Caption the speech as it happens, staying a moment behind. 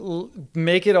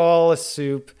make it all a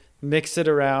soup, mix it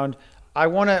around.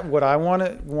 What I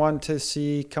want to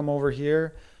see come over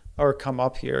here or come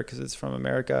up here because it's from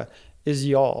America is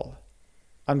y'all.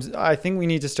 I think we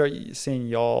need to start saying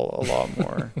y'all a lot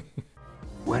more.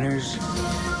 Winners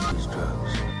use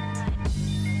drugs.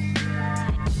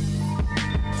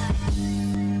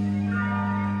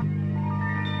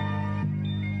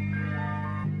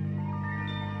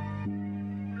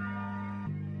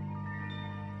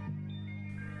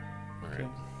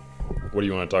 What do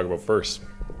you want to talk about first?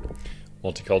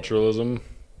 Multiculturalism?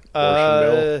 Abortion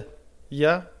bill?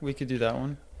 Yeah, we could do that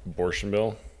one. Abortion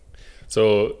bill.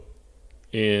 So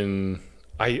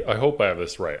I hope I have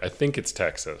this right. I think it's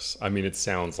Texas. I mean, it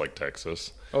sounds like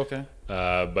Texas. Okay.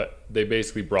 But they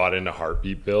basically brought in a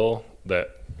heartbeat bill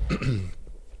that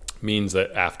means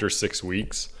that after 6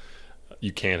 weeks,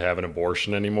 you can't have an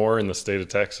abortion anymore in the state of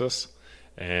Texas.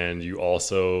 And you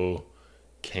also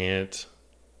can't,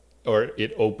 or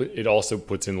it also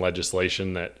puts in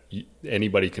legislation that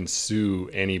anybody can sue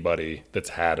anybody that's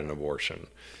had an abortion.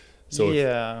 So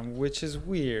yeah, which is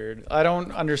weird. I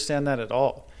don't understand that at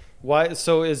all. Why?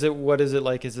 So what is it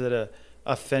like? Is it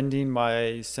offending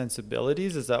my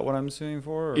sensibilities? Is that what I'm suing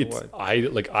for? Or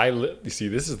what? You see,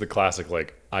 this is the classic,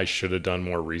 like, I should have done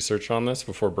more research on this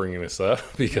before bringing this up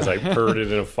because I heard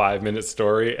it in a 5-minute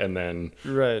story and then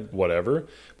whatever.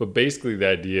 But basically the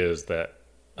idea is that,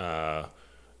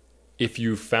 if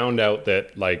you found out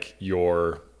that like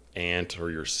your aunt or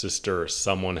your sister or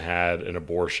someone had an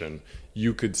abortion,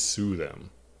 you could sue them.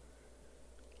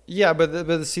 Yeah,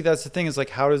 but see, that's the thing is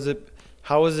like, how is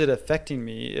it affecting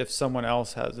me if someone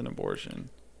else has an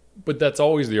abortion? But that's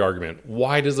always the argument.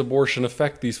 Why does abortion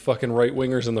affect these fucking right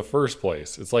wingers in the first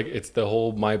place? It's like, it's the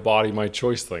whole my body, my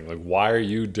choice thing. Like, why are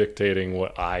you dictating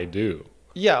what I do?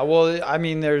 Yeah, well, I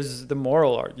mean, there's the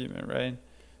moral argument, right?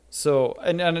 So,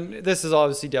 and this is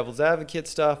obviously devil's advocate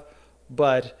stuff,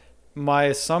 but my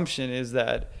assumption is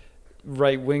that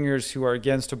right-wingers who are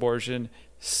against abortion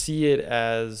see it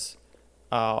as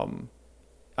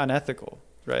unethical,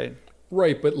 right?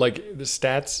 Right, but like the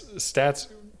stats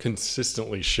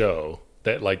consistently show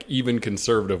that like even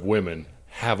conservative women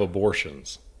have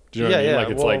abortions. Do you know what I mean? Like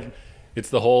it's like it's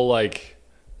the whole like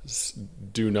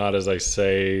do not as I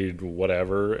say,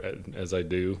 whatever as I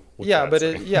do. What's I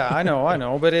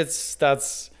know, but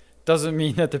that's doesn't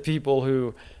mean that the people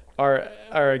who are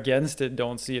against it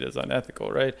don't see it as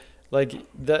unethical, right? Like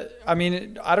that. I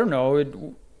mean, I don't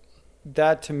know.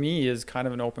 That to me is kind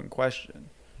of an open question,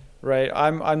 right?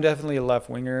 I'm definitely a left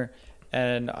winger,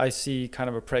 and I see kind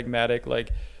of a pragmatic,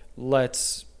 like,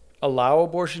 let's allow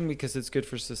abortion because it's good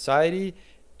for society,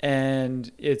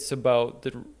 and it's about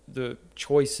the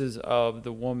choices of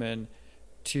the woman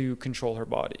to control her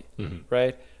body,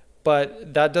 right?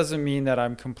 But that doesn't mean that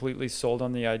I'm completely sold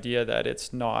on the idea that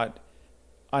it's not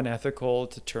unethical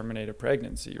to terminate a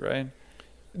pregnancy, right?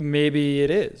 Maybe it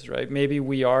is, right? Maybe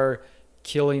we are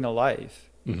killing a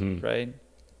life, right?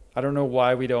 I don't know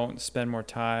why we don't spend more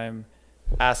time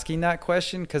asking that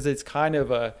question, because it's kind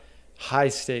of a high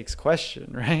stakes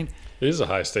question, right? It is a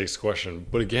high stakes question,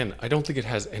 but again, I don't think it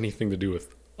has anything to do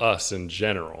with us in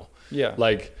general. Yeah.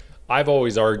 Like, I've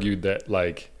always argued that,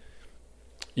 like,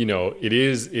 you know, it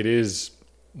is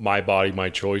my body, my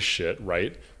choice shit,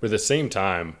 right? But at the same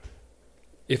time,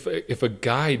 if a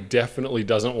guy definitely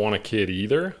doesn't want a kid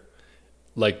either,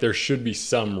 like, there should be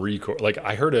some recourse. Like,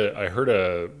 I heard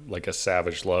a like a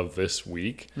Savage Love this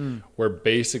week where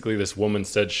basically this woman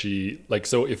said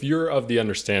so if you're of the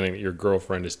understanding that your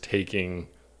girlfriend is taking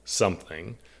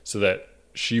something so that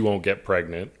she won't get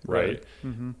pregnant, right?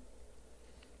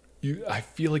 I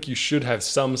feel like you should have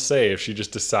some say if she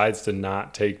just decides to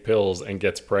not take pills and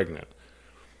gets pregnant.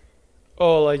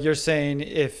 Oh, like you're saying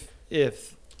if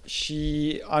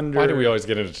she Why do we always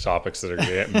get into topics that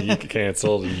are me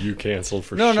canceled and you canceled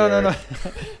for no, sure? No.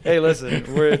 Hey, listen,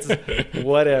 it's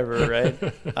whatever, right?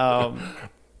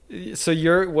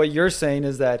 So what you're saying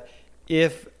is that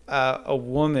if a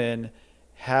woman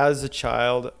has a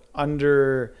child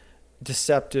under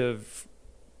deceptive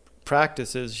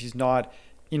practices, she's not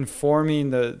informing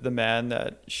the man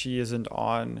that she isn't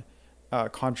on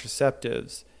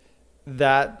contraceptives,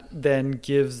 that then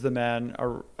gives the man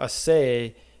a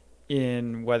say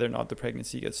in whether or not the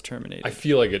pregnancy gets terminated. I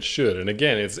feel like it should. And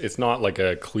again, it's not like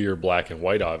a clear black and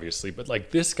white, obviously, but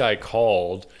like this guy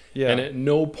called and at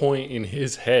no point in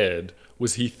his head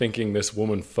was he thinking this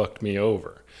woman fucked me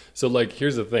over. So like,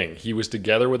 here's the thing. He was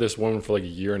together with this woman for like a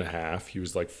year and a half. He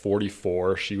was like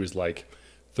 44. She was like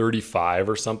 35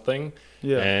 or something.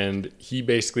 Yeah. And he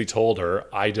basically told her,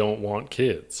 I don't want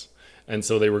kids. And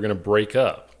so they were going to break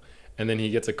up. And then he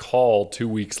gets a call 2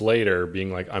 weeks later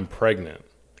being like, I'm pregnant.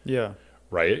 Yeah.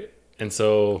 right? And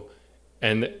so,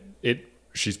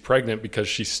 she's pregnant because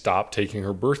she stopped taking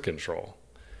her birth control.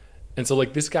 And so,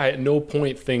 like, this guy at no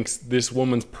point thinks this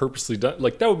woman's purposely done.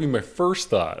 Like, that would be my first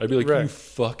thought. I'd be like, Right. you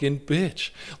fucking bitch.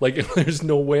 Like, there's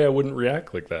no way I wouldn't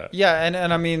react like that. Yeah, and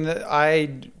I mean,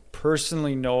 I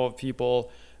personally know of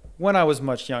people when I was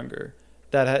much younger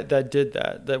that did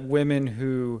that. That women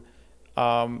who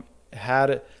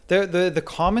had the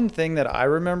common thing that I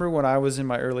remember when I was in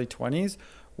my early 20s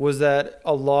was that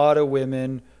a lot of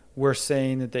women were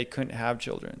saying that they couldn't have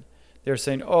children. They were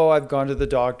saying, "Oh, I've gone to the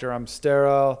doctor, I'm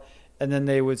sterile," and then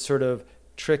they would sort of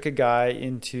trick a guy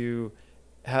into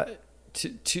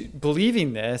to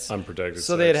believing this, Unprotected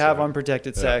so sex, they'd have yeah.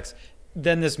 unprotected Yeah. sex.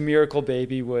 Then this miracle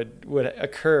baby would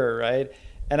occur, right?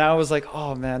 And I was like,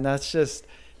 oh man, that's just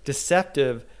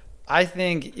deceptive. I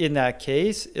think in that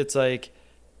case, it's like,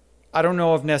 I don't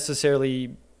know if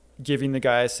necessarily giving the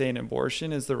guy a sane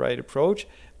abortion is the right approach.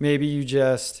 Maybe you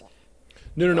just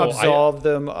No. absolve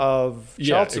them of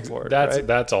child ex- support. That's right?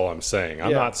 that's all I'm saying.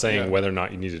 I'm Yeah, not saying yeah. whether or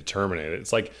not you need to terminate it.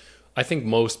 It's like, I think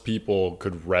most people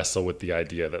could wrestle with the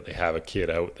idea that they have a kid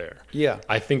out there. Yeah.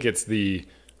 I think it's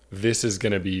this is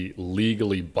going to be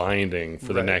legally binding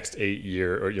for the Right. next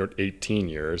 18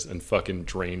 years and fucking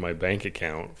drain my bank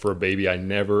account for a baby I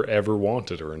never ever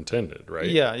wanted or intended, right?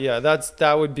 Yeah.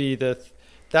 That would be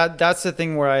that's the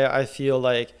thing where I feel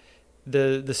like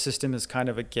the system is kind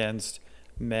of against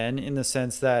men, in the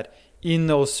sense that in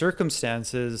those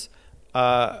circumstances,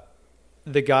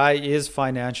 the guy is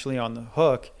financially on the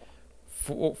hook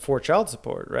for child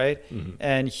support, right? Mhm.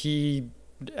 And he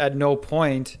at no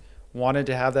point wanted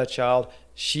to have that child.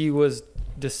 She was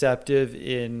deceptive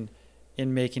in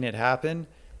making it happen.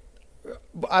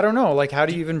 I don't know, like, how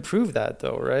do you even prove that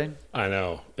though, right? I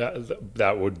know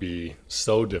that would be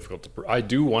so difficult to prove. I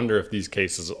do wonder if these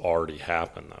cases already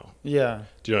happen though. Yeah.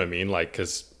 Do you know what I mean? Like,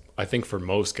 because I think for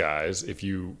most guys, if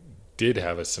you did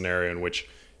have a scenario in which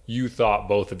you thought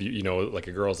both of you, you know, like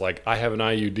a girl's like, I have an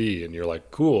IUD, and you're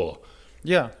like, cool,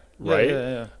 Yeah. Right?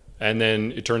 Yeah. and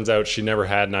then it turns out she never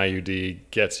had an IUD,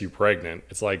 gets you pregnant.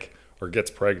 It's like, or gets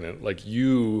pregnant, like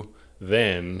you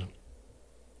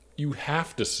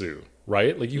have to sue,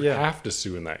 right? Like you Yeah. have to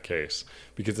sue in that case,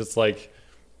 because it's like,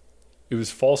 it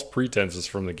was false pretenses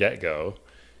from the get-go.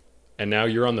 And now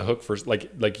you're on the hook for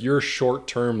like your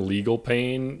short-term legal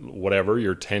pain, whatever,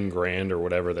 your 10 grand or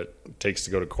whatever that it takes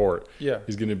to go to court, Yeah.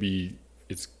 is going to be,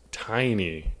 it's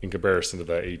tiny in comparison to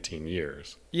that 18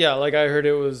 years. Yeah, like I heard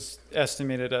it was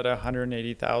estimated at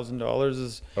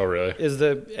 $180,000 Oh, really? is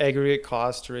the aggregate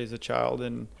cost to raise a child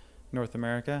in North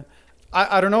America.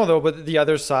 I don't know though, but the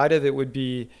other side of it would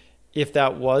be, if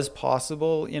that was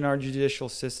possible in our judicial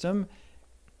system,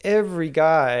 every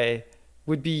guy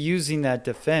would be using that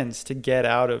defense to get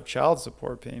out of child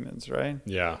support payments, right?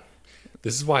 Yeah.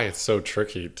 This is why it's so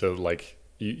tricky to, like,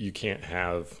 you can't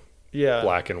have Yeah.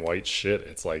 black and white shit.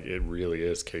 It's like, it really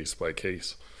is case by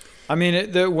case. I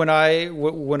mean, when I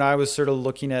was sort of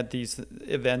looking at these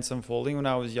events unfolding when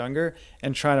I was younger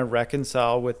and trying to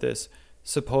reconcile with this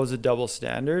supposed double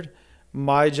standard,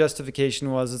 my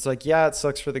justification was, it's like, yeah, it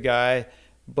sucks for the guy,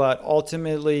 but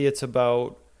ultimately it's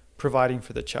about providing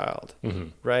for the child,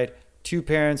 right? Two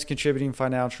parents contributing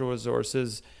financial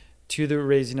resources to the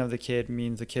raising of the kid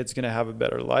means the kid's going to have a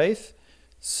better life.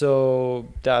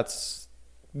 So that's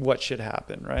what should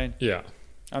happen, right? Yeah.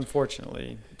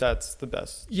 Unfortunately, that's the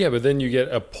best. Yeah, but then you get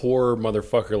a poor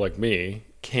motherfucker like me,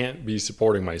 can't be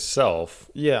supporting myself.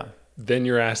 Yeah. Then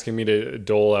you're asking me to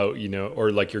dole out, you know,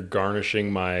 or like you're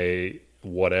garnishing my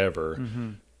whatever,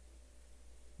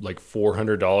 like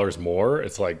 $400 more.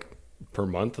 It's like per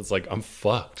month. It's like, I'm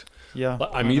fucked. Yeah.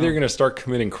 I'm either going to start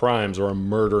committing crimes or I'm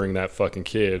murdering that fucking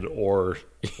kid, or,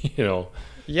 you know.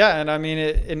 Yeah. And I mean,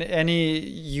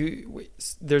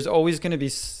 there's always going to be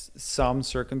some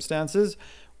circumstances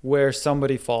where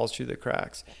somebody falls through the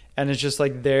cracks. And it's just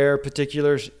like their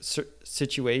particular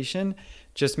situation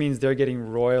just means they're getting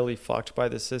royally fucked by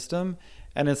the system.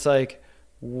 And it's like,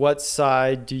 what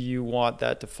side do you want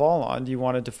that to fall on? Do you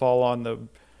want it to fall on the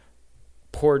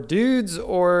poor dudes,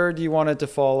 or do you want it to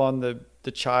fall on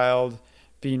the child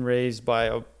being raised by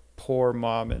a poor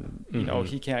mom, and you know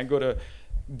he can't go to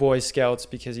Boy Scouts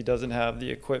because he doesn't have the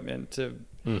equipment to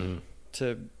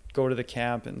go to the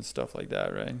camp and stuff like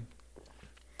that, right?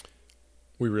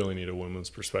 We really need a woman's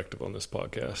perspective on this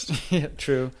podcast. Yeah,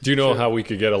 true. Do you know True. how we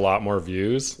could get a lot more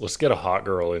views? Let's get a hot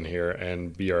girl in here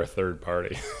and be our third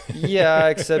party. Yeah,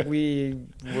 except we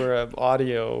were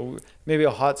audio. Maybe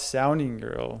a hot sounding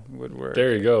girl would work.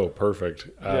 There you go. Perfect.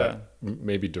 Yeah.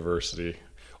 Maybe diversity.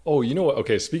 Oh, you know what?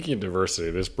 Okay, speaking of diversity,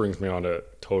 this brings me on to a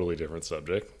totally different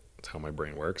subject. That's how my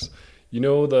brain works. You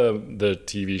know the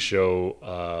TV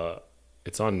show,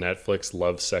 it's on Netflix,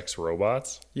 Love, Sex,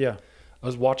 Robots? Yeah, I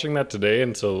was watching that today,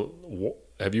 and so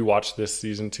have you watched this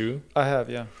season 2? I have.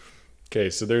 Yeah. Okay,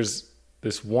 so there's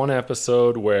this one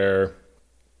episode where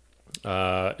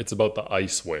it's about the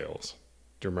ice whales.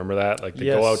 Do you remember that? Like they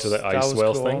go out to the that ice was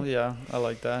whales cool. thing? Yeah, I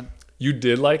like that. You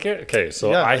did like it? Okay, so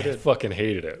Yeah, I I did. fucking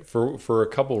hated it for a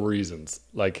couple reasons.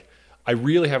 Like I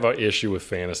really have an issue with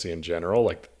fantasy in general.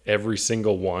 Like every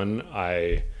single one,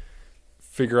 I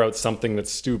figure out something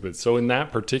that's stupid. So in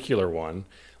that particular one,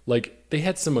 like they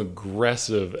had some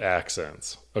aggressive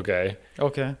accents, okay?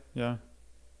 Okay. Yeah.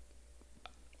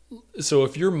 So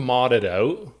if you're modded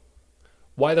out,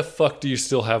 why the fuck do you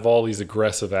still have all these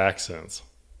aggressive accents?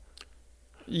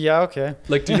 Yeah. Okay.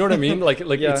 Like, do you know what I mean? Like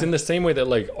Yeah. it's in the same way that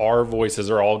like our voices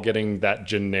are all getting that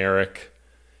generic,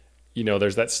 you know,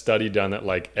 there's that study done that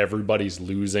like everybody's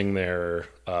losing their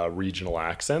regional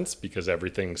accents because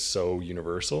everything's so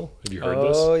universal. Have you heard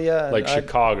this? Oh yeah. Like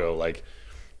Chicago, like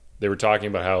they were talking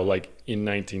about how like in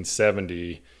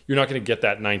 1970, you're not going to get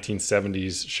that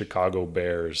 1970s Chicago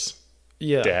Bears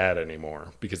Yeah. dad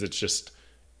anymore because it's just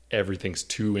everything's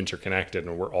too interconnected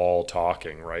and we're all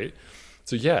talking, right?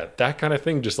 So yeah, that kind of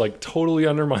thing just like totally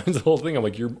undermines the whole thing. I'm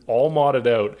like, you're all modded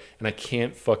out and I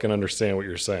can't fucking understand what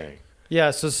you're saying.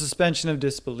 Yeah. So suspension of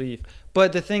disbelief.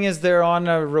 But the thing is, they're on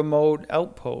a remote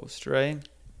outpost, right?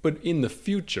 But in the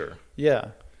future, Yeah.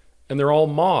 and they're all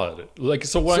mod. Like,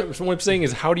 so what I'm saying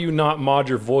is, how do you not mod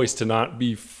your voice to not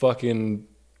be fucking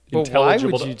But why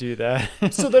intelligible? would you do that?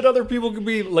 So that other people can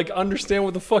be like understand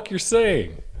what the fuck you're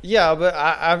saying. Yeah, but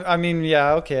I mean,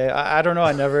 yeah, okay. I don't know.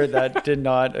 That did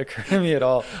not occur to me at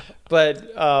all.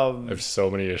 But I have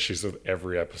so many issues with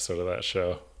every episode of that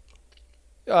show.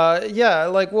 yeah,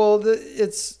 like, well,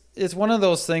 it's one of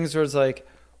those things where it's like,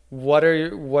 what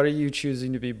are you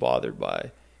choosing to be bothered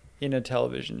by in a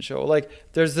television show? Like,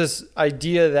 there's this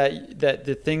idea that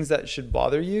the things that should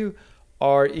bother you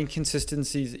are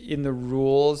inconsistencies in the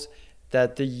rules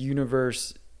that the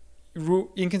universe,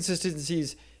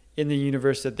 inconsistencies in the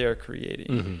universe that they're creating.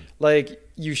 Mm-hmm. Like,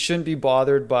 you shouldn't be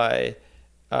bothered by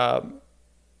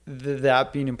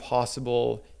that being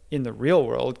impossible in the real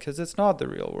world, because it's not the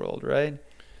real world, right?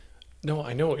 No,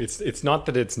 I know it's not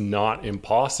that it's not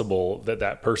impossible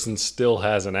that person still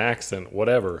has an accent,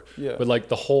 whatever. Yeah. But like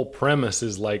the whole premise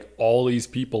is like all these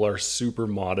people are super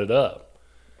modded up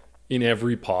in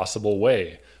every possible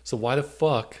way. So why the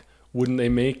fuck wouldn't they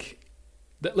make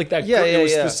that like that? Yeah, It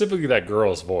was yeah. specifically that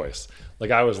girl's voice.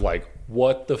 Like I was like,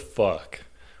 what the fuck?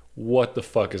 What the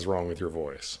fuck is wrong with your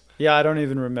voice? Yeah, I don't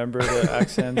even remember the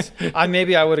accents.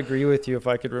 Maybe I would agree with you if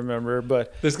I could remember,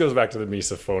 but This goes back to the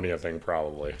misophonia thing,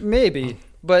 probably. maybe.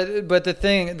 But the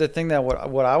thing that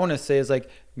what I want to say is, like,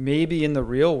 maybe in the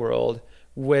real world,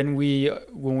 when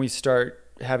we start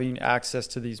having access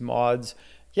to these mods,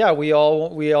 yeah, we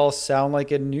all sound like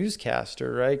a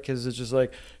newscaster, right? Because it's just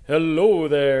like, hello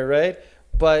there, right?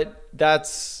 But that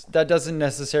doesn't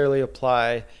necessarily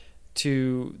apply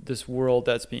to this world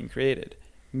that's being created.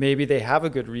 Maybe they have a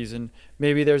good reason.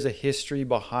 Maybe there's a history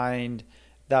behind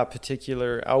that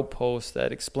particular outpost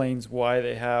that explains why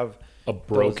they have A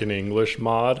broken English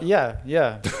mod. Yeah,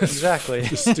 exactly.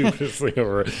 The stupidest thing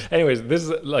ever. Anyways, this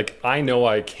is like, I know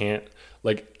I can't,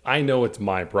 like, I know it's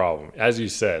my problem. As you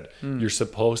said, you're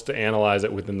supposed to analyze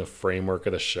it within the framework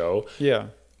of the show. Yeah.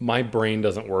 My brain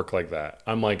doesn't work like that.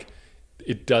 I'm like,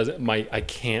 it doesn't, I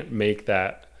can't make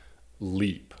that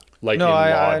leap. Like No, in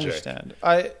I logic. understand.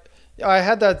 I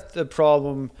had the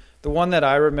problem. The one that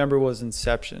I remember was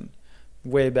Inception,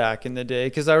 way back in the day,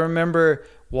 because I remember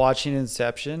watching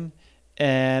Inception,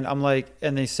 and I'm like,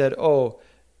 and they said, oh,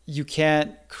 you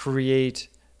can't create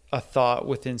a thought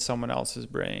within someone else's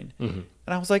brain. Mm-hmm.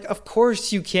 And I was like, of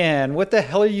course you can. What the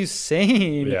hell are you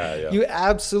saying? Yeah. You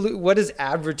what is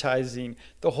advertising?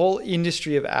 The whole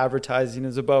industry of advertising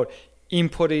is about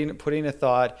putting a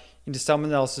thought into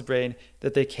someone else's brain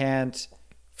that they can't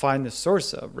find the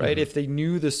source of, right? Mm-hmm. If they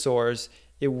knew the source,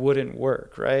 it wouldn't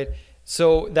work, right?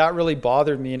 So that really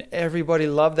bothered me, and everybody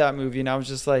loved that movie, and I was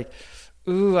just like,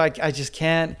 ooh, I just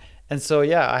can't. And so,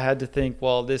 yeah, I had to think,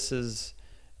 well, this is,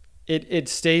 it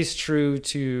stays true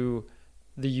to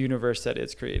the universe that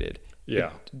it's created.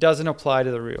 Yeah. It doesn't apply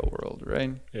to the real world,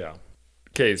 right? Yeah.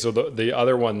 Okay, so the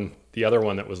other one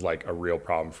that was like a real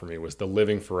problem for me was the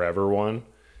Living Forever one.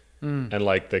 And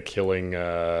like the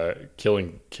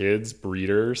killing kids,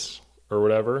 breeders or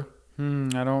whatever. I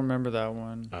don't remember that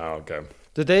one. Oh, okay.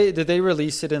 Did they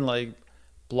release it in like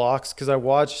blocks? Because I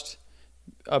watched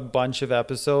a bunch of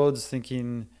episodes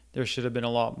thinking there should have been a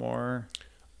lot more.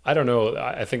 I don't know.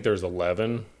 I think there's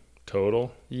 11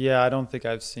 total. Yeah, I don't think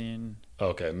I've seen.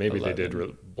 Okay, maybe 11. they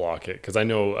did block it because I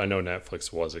know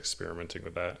Netflix was experimenting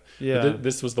with that. Yeah. But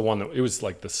this was the one that it was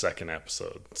like the second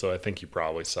episode, so I think you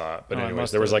probably saw it. But Oh, I anyways,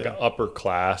 must there was have, like yeah. an upper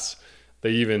class.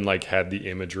 They even like had the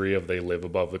imagery of they live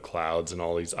above the clouds and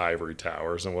all these ivory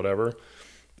towers and whatever.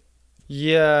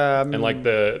 Yeah. And like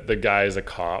the guy is a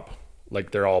cop,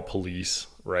 like they're all police,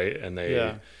 right? And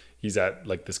Yeah. he's at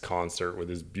like this concert with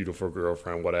his beautiful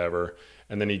girlfriend, whatever.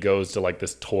 And then he goes to like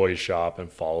this toy shop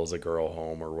and follows a girl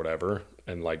home or whatever.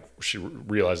 And like she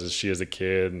realizes she is a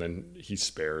kid, and then he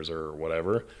spares her or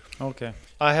whatever. Okay.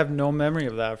 I have no memory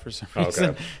of that for some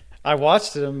reason. Okay. I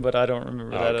watched them, but I don't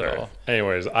remember that at all.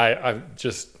 Anyways, I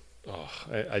just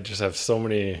have so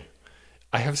many.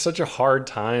 I have such a hard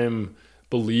time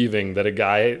believing that a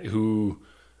guy who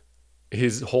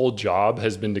his whole job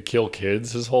has been to kill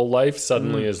kids his whole life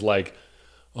suddenly is like,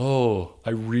 oh, I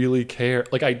really care.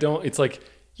 Like I don't. It's like,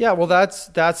 Yeah, well,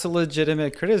 that's a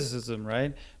legitimate criticism,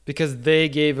 right? Because they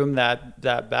gave him that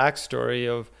backstory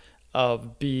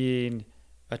of being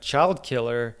a child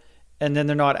killer, and then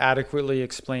they're not adequately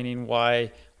explaining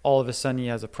why all of a sudden he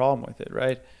has a problem with it,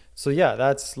 right? So yeah,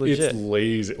 that's legit. it's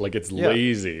lazy. Like it's Yeah.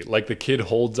 lazy. Like the kid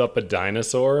holds up a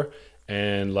dinosaur.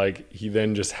 And like he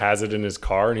then just has it in his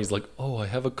car, and he's like, "Oh, I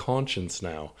have a conscience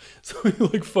now." So he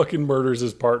like fucking murders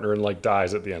his partner and like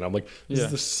dies at the end. I'm like, this Yeah.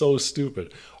 is just so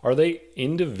stupid. Are they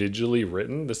individually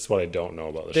written? This is what I don't know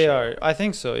about the They show. are. I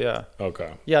think so. Yeah.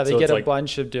 Okay. Yeah, they So get it's a like,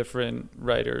 bunch of different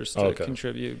writers to Okay.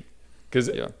 contribute. Cause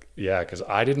Yeah. because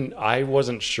I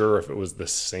wasn't sure if it was the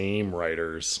same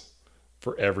writers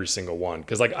for every single one.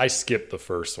 Cause like I skipped the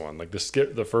first one. Like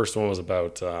the first one was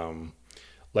about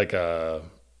like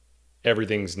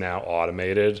everything's now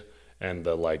automated and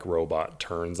the like robot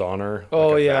turns on her. Oh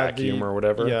like a yeah, vacuum or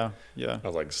whatever. Yeah. I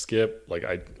was like, skip.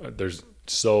 Like there's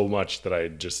so much that I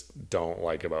just don't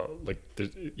like about like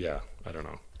I don't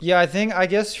know. Yeah, I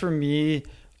guess for me,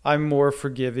 I'm more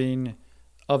forgiving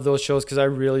of those shows because I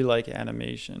really like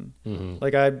animation.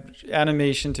 Like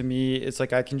animation to me, it's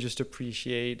like I can just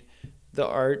appreciate the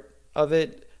art of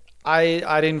it.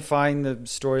 I didn't find the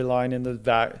storyline in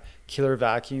the killer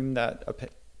vacuum that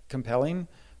compelling,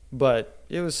 but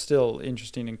it was still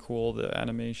interesting and cool, the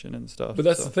animation and stuff. But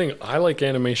that's so. the thing. I like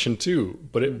animation too,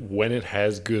 but when it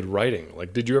has good writing.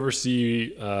 Like, did you ever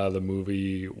see the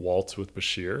movie Waltz with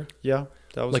Bashir? Yeah,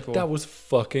 that was Like cool. that was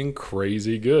fucking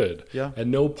crazy good. Yeah. At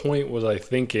no point was I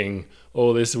thinking,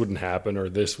 oh, this wouldn't happen or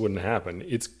this wouldn't happen.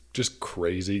 It's just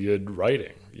crazy good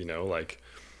writing, you know, like.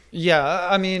 Yeah,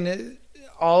 I mean,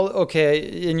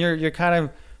 okay, and you're kind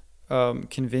of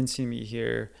convincing me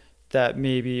here that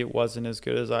maybe it wasn't as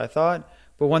good as I thought.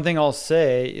 But one thing I'll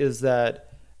say is that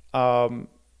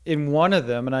in one of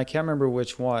them, and I can't remember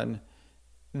which one,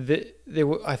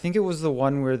 I think it was the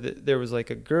one where there was like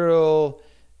a girl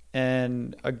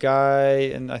and a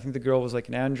guy, and I think the girl was like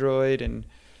an android and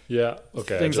Yeah.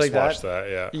 Okay. things I just like watched that.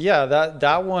 that. Yeah. Yeah,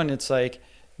 that one, it's like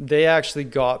they actually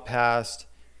got past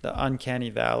the Uncanny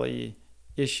Valley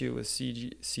issue with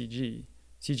CGI,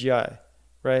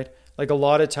 right? Like a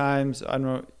lot of times, I don't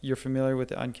know, you're familiar with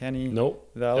the Uncanny Nope.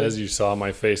 Valley? As you saw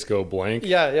my face go blank.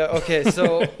 Yeah. Okay.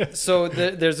 So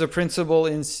there's a principle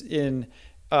in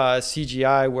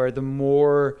CGI where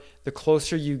the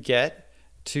closer you get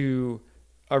to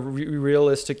a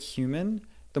realistic human,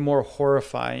 the more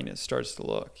horrifying it starts to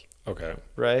look, Okay.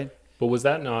 right? But was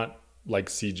that not like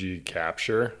CG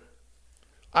capture?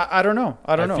 I don't know.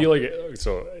 I don't know. I feel like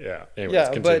so. Yeah. Anyways,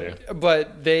 continue.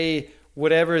 but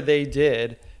whatever they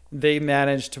did, they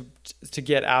managed to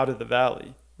get out of the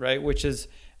valley, right? Which is,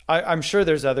 I'm sure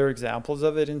there's other examples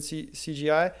of it in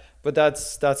CGI, but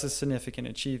that's a significant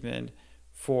achievement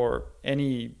for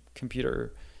any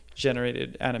computer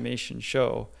generated animation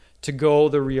show to go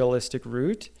the realistic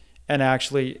route and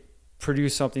actually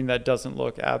produce something that doesn't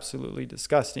look absolutely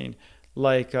disgusting.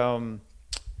 Like an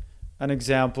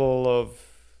example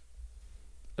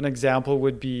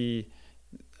would be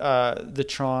the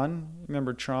Tron.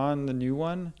 Remember Tron, the new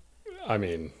one? I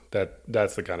mean,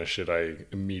 that's the kind of shit I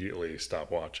immediately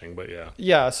stop watching. But yeah.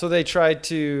 Yeah. So they tried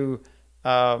to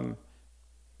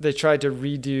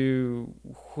redo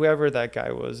whoever that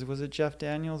guy was. Was it Jeff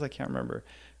Daniels? I can't remember.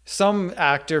 Some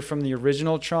actor from the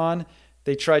original Tron.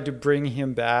 They tried to bring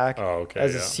him back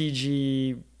as a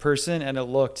CG person, and it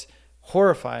looked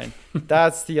horrifying.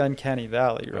 That's the Uncanny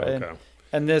Valley, right? Okay.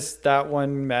 And that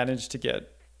one managed to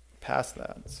get past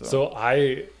that. So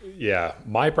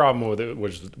my problem with it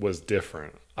was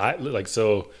different. I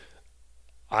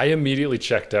immediately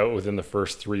checked out within the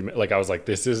first 3 minutes. Like I was like,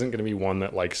 this isn't going to be one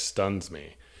that like stuns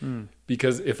me,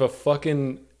 because if a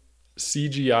fucking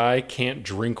CGI can't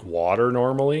drink water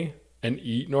normally and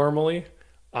eat normally,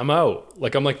 I'm out.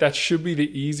 Like, I'm like, that should be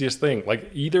the easiest thing. Like,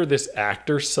 either this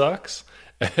actor sucks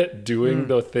at doing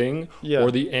the thing, Yeah.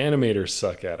 or the animators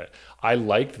suck at it. I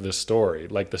liked the story.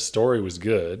 Like, the story was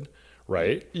good,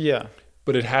 right? Yeah.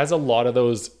 But it has a lot of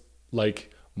those,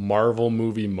 like, Marvel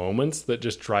movie moments that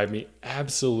just drive me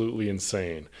absolutely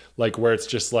insane. Like, where it's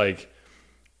just like,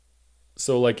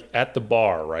 so, like, at the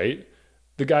bar, right?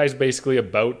 The guy's basically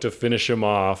about to finish him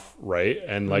off, right?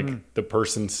 And, like, the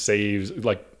person saves,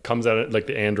 like, comes out, like,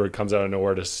 the android comes out of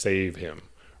nowhere to save him.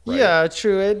 Right? Yeah,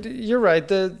 true. You're right.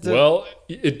 Well,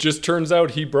 it just turns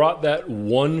out he brought that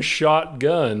one-shot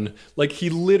gun. Like,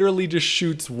 he literally just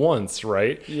shoots once,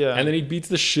 right? Yeah. And then he beats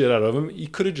the shit out of him. He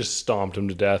could have just stomped him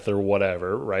to death or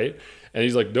whatever, right? And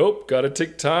he's like, nope, got to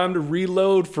take time to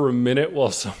reload for a minute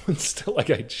while someone's still like,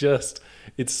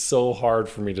 it's so hard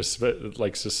for me to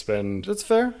suspend. That's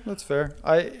fair. That's fair.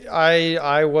 I'm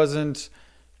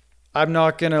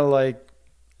not gonna like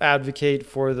advocate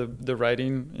for the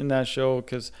writing in that show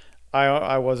because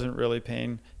I wasn't really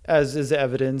paying, as is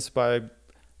evidenced by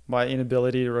my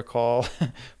inability to recall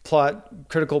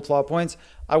critical plot points.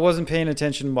 I wasn't paying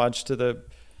attention much to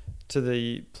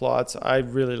the plots. I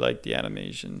really liked the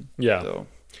animation. Yeah. though.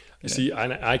 See,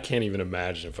 I can't even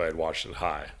imagine if I had watched it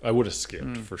high. I would have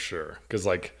skipped for sure. Because,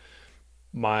 like,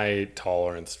 my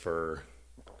tolerance for,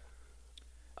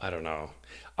 I don't know.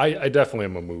 I definitely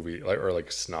am a movie,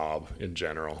 or snob in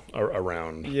general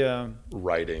around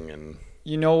writing and...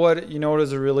 You know what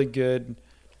is a really good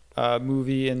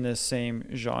movie in this same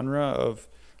genre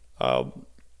of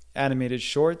animated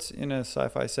shorts in a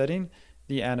sci-fi setting?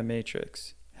 The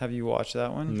Animatrix. Have you watched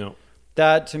that one? No.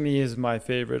 That to me is my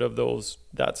favorite of those,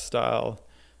 that style.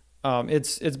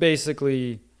 It's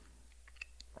basically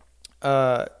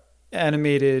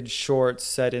animated shorts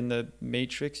set in the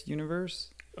Matrix universe.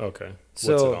 Okay.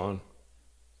 So, what's it on?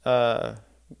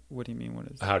 What do you mean? What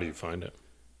is it? How do you find it?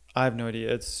 I have no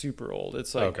idea. It's super old.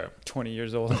 It's like 20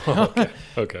 years old.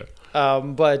 Okay.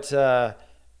 Yeah,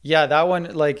 that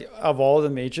one, like, of all the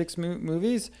Matrix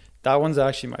movies, that one's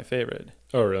actually my favorite.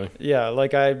 Oh, really? Yeah,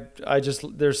 like I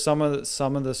just, there's some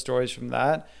of the stories from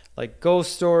that. Like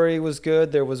Ghost Story was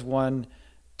good. There was one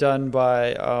done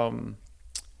by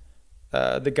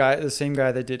the same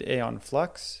guy that did Aeon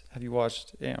Flux. Have you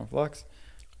watched Aeon Flux?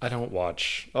 I don't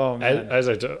watch. Oh man.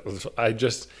 I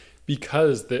just,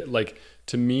 because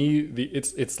to me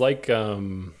it's like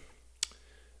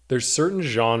there's certain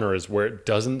genres where it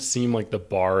doesn't seem like the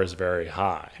bar is very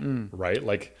high, right?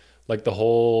 Like the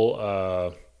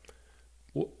whole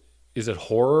is it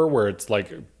horror where it's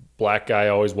like black guy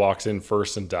always walks in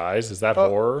first and dies? Is that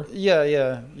horror?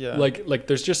 Yeah. Like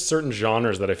there's just certain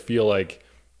genres that I feel like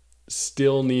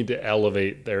still need to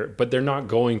elevate but they're not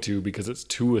going to, because it's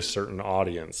to a certain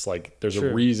audience. Like there's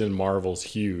a reason Marvel's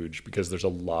huge, because there's a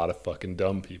lot of fucking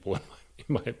dumb people in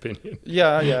my opinion.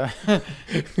 Yeah.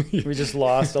 We just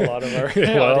lost a lot of our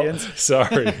audience.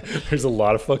 Sorry. There's a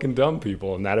lot of fucking dumb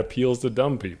people, and that appeals to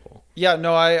dumb people. Yeah,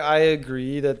 no, I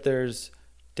agree that there's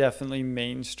definitely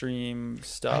mainstream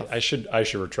stuff. I should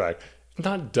retract.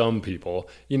 Not dumb people.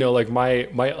 You know, like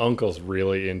my uncle's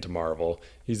really into Marvel.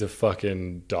 He's a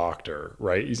fucking doctor,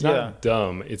 right? He's not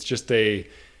dumb. It's just a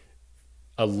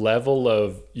level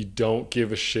of, you don't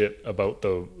give a shit about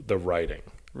the writing.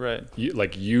 Right.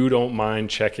 You don't mind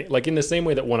checking, like in the same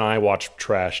way that when I watch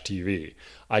trash TV,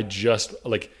 I just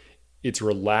like, it's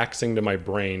relaxing to my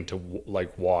brain to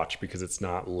like watch, because it's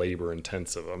not labor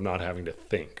intensive. I'm not having to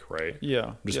think, right? Yeah.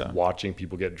 I'm just watching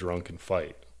people get drunk and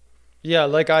fight. Yeah,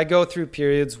 like I go through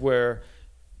periods where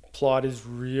plot is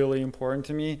really important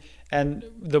to me, and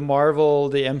the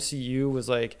MCU was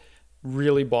like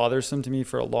really bothersome to me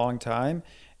for a long time.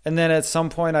 And then at some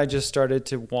point I just started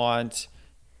to want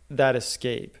that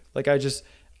escape. Like I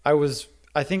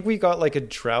think we got like a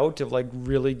drought of like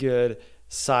really good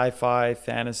sci-fi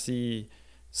fantasy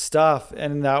stuff,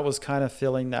 and that was kind of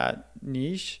filling that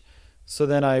niche. So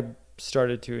then I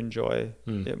started to enjoy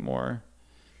it more,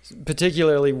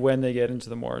 particularly when they get into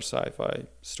the more sci-fi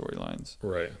storylines.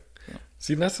 Right. Yeah.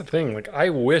 See, that's the thing. Like, I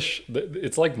wish that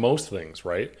it's like most things,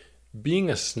 right? Being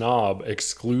a snob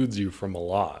excludes you from a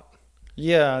lot.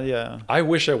 Yeah. I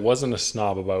wish I wasn't a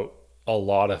snob about a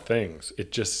lot of things.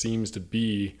 It just seems to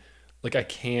be like,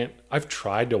 I've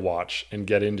tried to watch and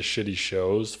get into shitty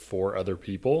shows for other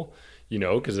people, you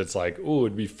know, because it's like, oh,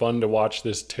 it'd be fun to watch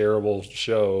this terrible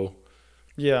show.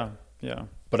 Yeah.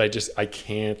 But I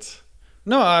can't.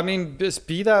 No, I mean, just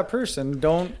be that person.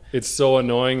 Don't. It's so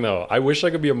annoying though. I wish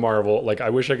I could be a Marvel. Like, I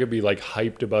wish I could be like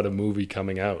hyped about a movie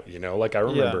coming out, you know? Like, I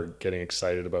remember getting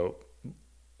excited about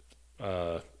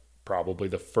probably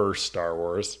the first Star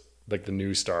Wars, like the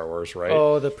new Star Wars, right?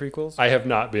 Oh, the prequels. I have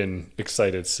not been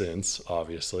excited since,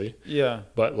 obviously. Yeah.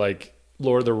 But like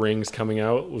Lord of the Rings coming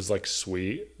out was like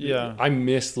sweet. Yeah. I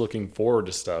miss looking forward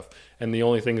to stuff. And the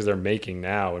only things they're making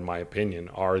now, in my opinion,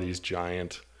 are these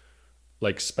giant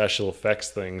like special effects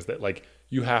things that like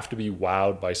you have to be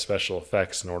wowed by special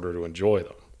effects in order to enjoy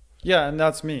them. Yeah, and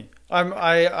that's me.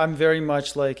 I'm very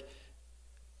much like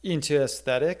into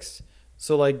aesthetics.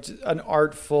 So like an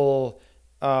artful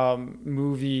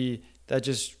movie that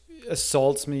just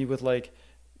assaults me with like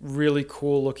really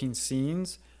cool looking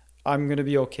scenes, I'm gonna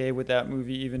be okay with that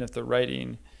movie even if the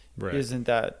writing isn't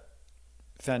that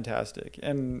fantastic.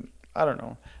 And I don't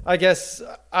know. I guess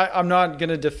I'm not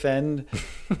gonna defend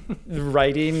the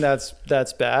writing that's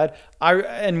bad.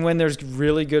 And when there's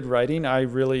really good writing, I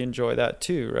really enjoy that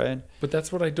too, right? But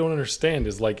that's what I don't understand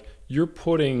is like you're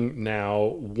putting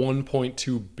now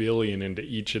 1.2 billion into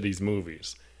each of these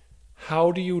movies.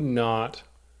 How do you not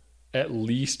at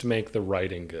least make the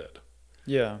writing good?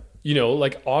 Yeah. You know,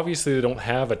 like obviously they don't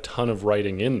have a ton of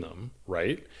writing in them,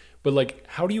 right? But like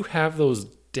how do you have those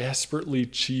desperately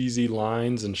cheesy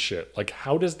lines and shit? Like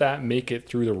how does that make it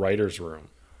through the writer's room?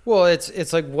 Well,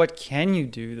 it's like what can you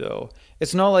do though?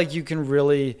 It's not like you can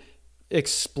really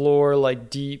explore like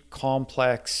deep,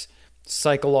 complex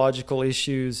psychological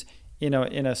issues in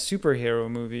a superhero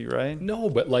movie, right? No,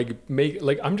 but like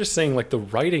I'm just saying like the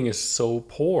writing is so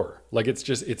poor. Like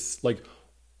it's like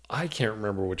I can't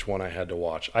remember which one I had to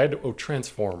watch.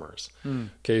 Transformers.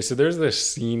 Okay, so there's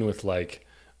this scene with like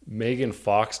Megan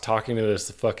Fox talking to this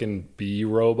fucking bee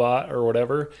robot or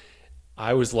whatever.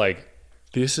 I was like,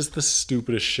 this is the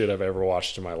stupidest shit I've ever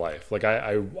watched in my life. Like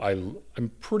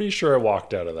I'm pretty sure I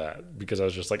walked out of that because I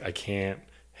was just like, I can't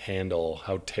handle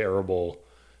how terrible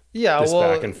this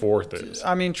back and forth is.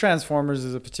 I mean, Transformers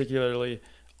is a particularly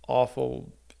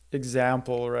awful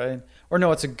example, right? Or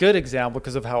no, it's a good example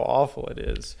because of how awful it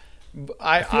is.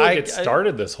 I feel like it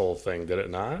started this whole thing, did it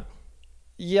not?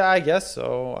 Yeah, I guess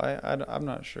so. I'm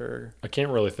not sure. I can't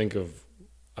really think of.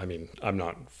 I mean, I'm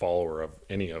not a follower of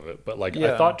any of it, but like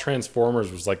Yeah. I thought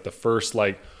Transformers was like the first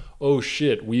like, oh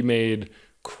shit, we made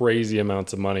crazy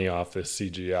amounts of money off this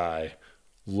CGI.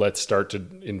 Let's start to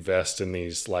invest in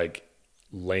these like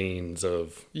lanes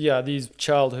of these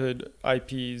childhood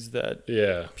IPs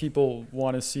that people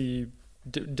want to see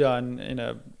done in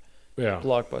a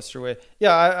blockbuster way.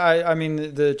 Yeah, I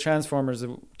mean the Transformers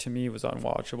to me was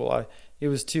unwatchable. It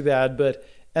was too bad,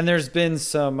 and there's been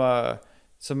some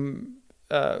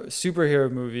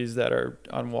superhero movies that are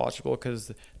unwatchable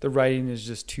because the writing is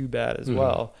just too bad as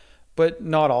well. But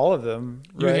not all of them.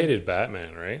 You right? hated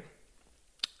Batman, right?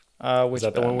 Which is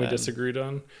that Batman? the one we disagreed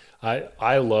on?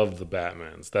 I love the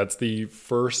Batmans. That's the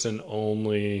first and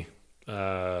only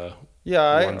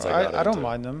ones I don't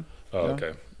mind them. Oh,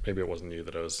 okay. Maybe it wasn't you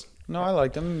that I was. No, I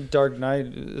like them. Dark Knight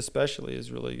especially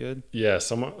is really good. Yeah,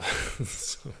 someone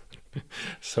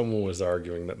was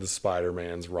arguing that the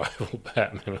Spider-Man's rival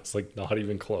Batman. I was like, not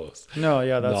even close. No,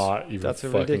 yeah, that's a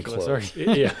fucking ridiculous close.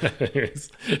 argument. Yeah,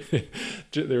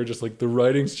 they were just like, the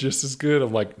writing's just as good.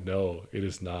 I'm like, no, it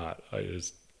is not. It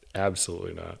is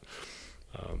absolutely not.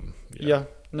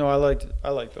 No, I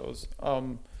like those.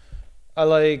 I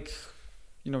like,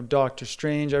 Doctor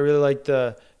Strange. I really like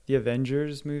the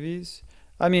Avengers movies.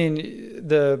 I mean,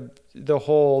 the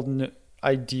whole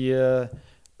idea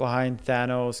behind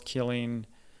Thanos killing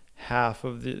half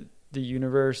of the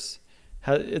universe,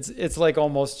 it's like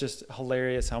almost just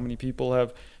hilarious how many people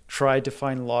have tried to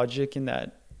find logic in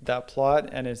that plot,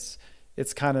 and it's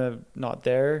kind of not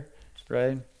there,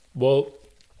 right? Well,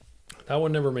 that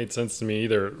one never made sense to me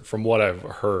either. From what I've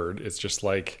heard, it's just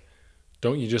like,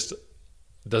 doesn't he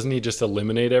just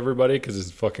eliminate everybody because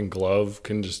his fucking glove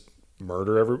can just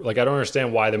murder everybody? Like, I don't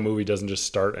understand why the movie doesn't just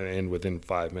start and end within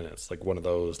 5 minutes, like one of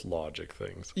those logic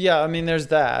things. Yeah, I mean, there's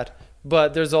that,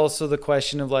 but there's also the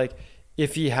question of like,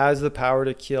 if he has the power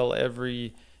to kill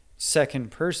every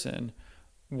second person,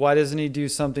 why doesn't he do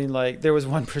something like, there was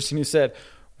one person who said,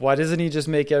 why doesn't he just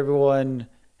make everyone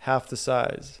half the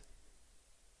size?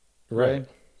 Right?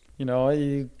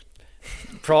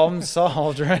 Problem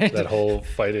solved, right? That whole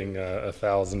fighting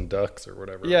 1,000 ducks or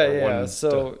whatever. Yeah. One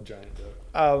So giant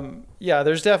duck.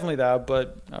 There's definitely that,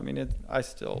 but I mean, I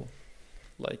still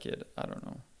like it. I don't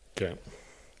know. Okay.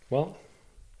 Well,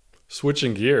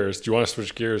 switching gears. Do you want to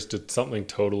switch gears to something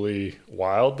totally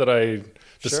wild that I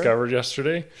discovered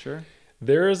yesterday? Sure.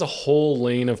 There is a whole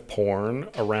lane of porn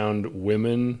around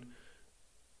women.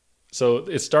 So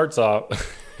it starts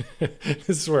off. This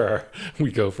is where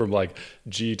we go from like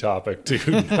G topic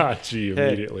to not G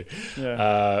immediately.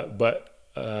 Yeah. But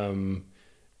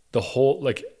the whole,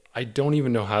 like, I don't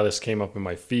even know how this came up in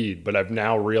my feed, but I've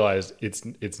now realized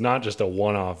it's not just a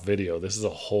one-off video. This is a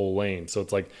whole lane. So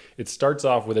it's like it starts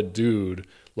off with a dude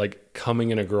like coming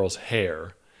in a girl's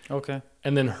hair, Okay.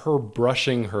 and then her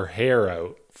brushing her hair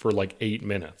out for like 8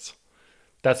 minutes.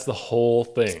 That's the whole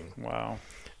thing. Wow.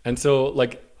 And so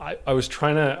like I was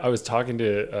talking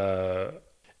to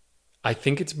I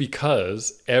think it's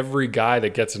because every guy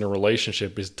that gets in a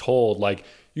relationship is told like,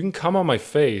 you can come on my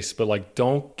face, but like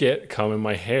don't get cum in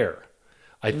my hair.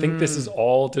 I think this is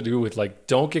all to do with like,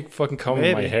 don't get fucking cum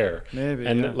in my Maybe. hair. Maybe,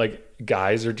 And yeah. like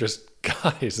guys are just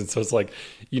guys. And so it's like,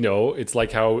 you know, it's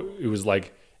like how it was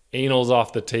like anal's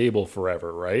off the table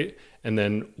forever, right? And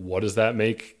then what does that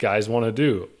make guys want to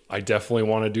do? I definitely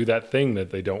want to do that thing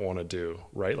that they don't want to do,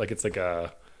 right? Like it's like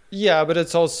a Yeah, but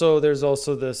it's also there's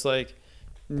also this like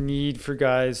need for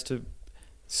guys to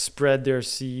spread their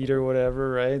seed or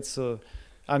whatever, right? So,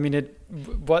 I mean,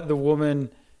 what the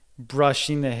woman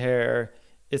brushing the hair,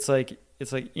 it's like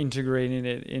integrating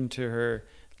it into her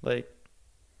like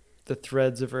the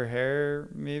threads of her hair.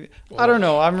 Maybe I don't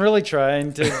know. I'm really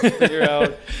trying to figure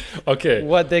out okay.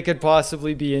 what they could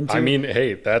possibly be into. I mean,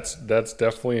 hey, that's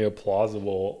definitely a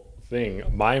plausible thing.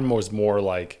 Mine was more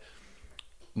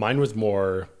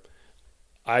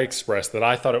I expressed that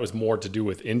I thought it was more to do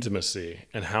with intimacy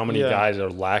and how many Yeah. guys are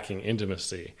lacking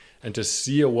intimacy. And to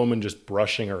see a woman just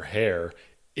brushing her hair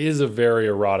is a very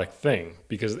erotic thing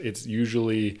because it's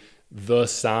usually the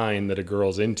sign that a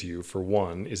girl's into you, for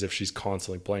one, is if she's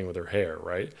constantly playing with her hair,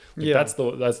 right? Like Yeah. that's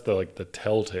the like the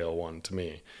telltale one to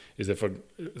me, is if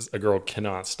a girl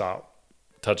cannot stop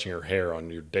touching her hair on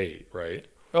your date, right?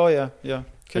 Oh yeah, yeah.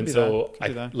 Could And be so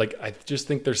that. Could be that. I just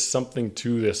think there's something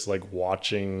to this, like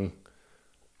watching.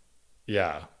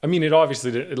 Yeah, I mean, it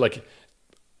obviously like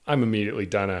I'm immediately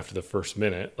done after the first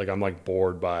minute. Like I'm like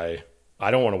bored by.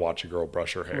 I don't want to watch a girl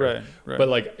brush her hair. Right, right. But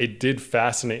like it did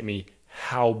fascinate me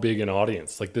how big an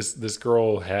audience. Like this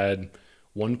girl had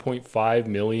 1.5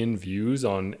 million views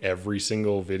on every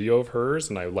single video of hers,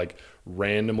 and I like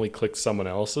randomly clicked someone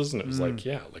else's, and it was like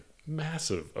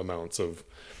massive amounts of.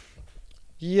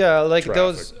 Yeah, like traffic.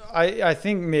 those. I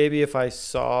think maybe if I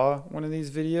saw one of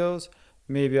these videos,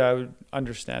 maybe I would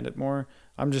understand it more.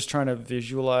 I'm just trying to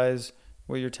visualize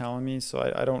what you're telling me,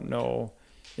 so I don't know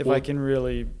if I Well- can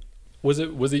really. Was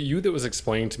it you that was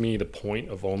explaining to me the point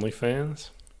of OnlyFans?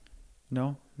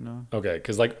 No. Okay,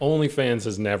 because like OnlyFans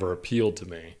has never appealed to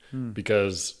me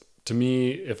because to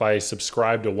me, if I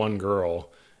subscribe to one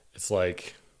girl, it's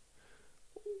like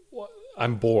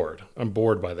I'm bored. I'm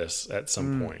bored by this at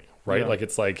some point, right? Yeah. Like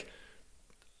it's like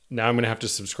now I'm gonna have to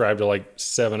subscribe to like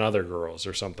 7 other girls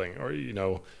or something, or you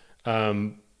know.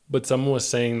 But someone was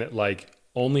saying that like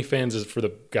OnlyFans is for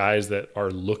the guys that are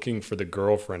looking for the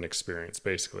girlfriend experience,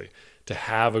 basically, to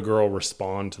have a girl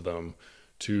respond to them,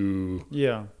 to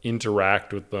Yeah,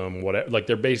 interact with them, whatever. Like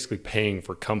they're basically paying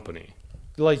for company.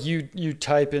 like you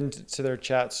type into their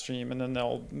chat stream and then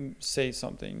they'll say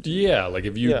something. Yeah, like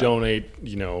if you Yeah. donate,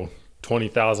 you know,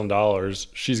 $20,000,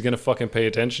 she's gonna fucking pay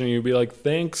attention. And you'll be like,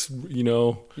 thanks, you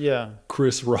know, Yeah,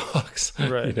 Chris rocks.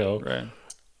 right. You know, right.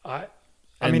 I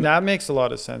and mean, that makes a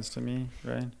lot of sense to me,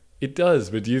 right? it does.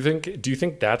 But do you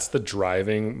think that's the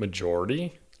driving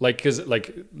majority? Like, because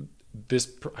like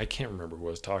I can't remember who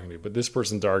I was talking to, but this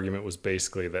person's argument was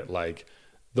basically that like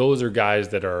those are guys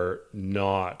that are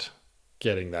not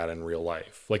getting that in real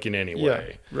life, like in any Yeah,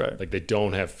 way. right. Like they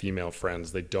don't have female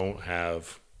friends, they don't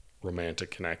have romantic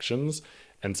connections,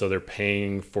 and so they're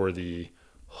paying for the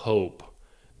hope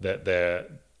that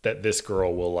that this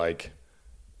girl will like,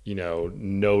 you know,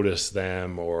 notice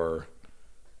them, or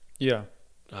Yeah.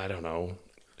 I don't know.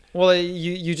 Well,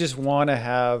 you just want to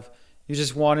have, you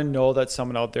just want to know that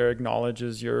someone out there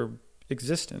acknowledges your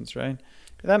existence, right?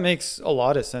 That makes a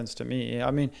lot of sense to me. I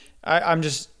mean, I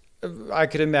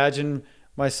could imagine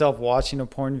myself watching a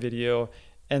porn video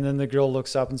and then the girl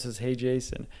looks up and says, "Hey,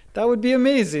 Jason." That would be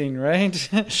amazing, right?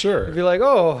 Sure. It'd be like,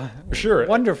 "Oh, Sure.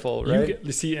 wonderful," right?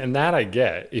 You see, and that I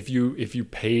get if you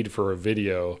paid for a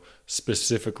video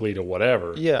specifically to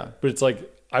whatever. Yeah. But it's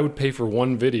like I would pay for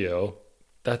one video.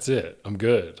 That's it. I'm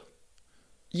good.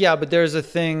 Yeah, but there's a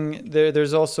thing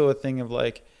there's also a thing of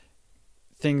like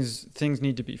things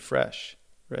need to be fresh,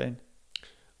 right?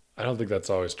 I don't think that's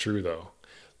always true though.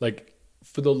 Like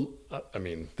I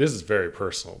mean, this is very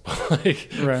personal, but like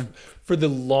Right. for the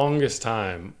longest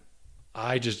time,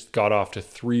 I just got off to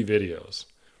 3 videos.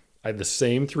 I had the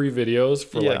same 3 videos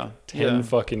for Yeah, like 10 yeah.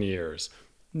 fucking years.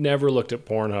 Never looked at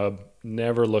Pornhub,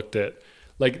 never looked at,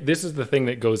 like, this is the thing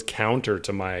that goes counter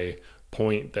to my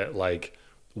point that like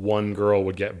one girl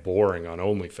would get boring on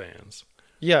OnlyFans.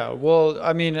 Yeah, well,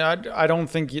 I mean, I don't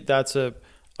think that's a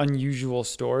unusual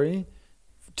story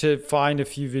to find a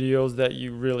few videos that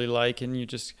you really like and you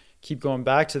just keep going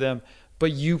back to them,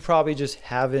 but you probably just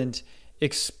haven't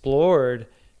explored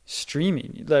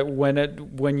streaming. Like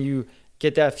when you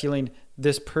get that feeling,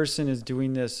 this person is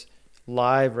doing this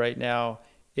live right now,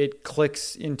 it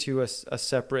clicks into a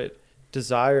separate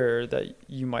desire that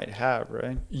you might have,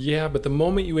 right? Yeah, but the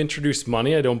moment you introduce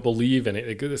money, I don't believe in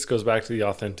it. This goes back to the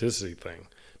authenticity thing.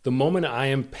 The moment I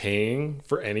am paying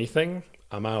for anything,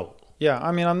 I'm out. Yeah,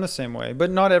 I mean, I'm the same way, but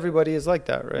not everybody is like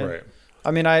that, right? Right.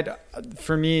 I mean,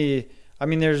 for me, I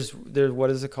mean, there's what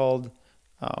is it called?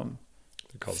 They're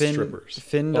called strippers.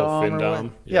 Findom. Oh, or what?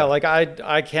 Findom. Yeah, like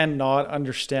I cannot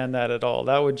understand that at all.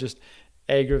 That would just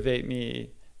aggravate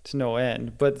me to no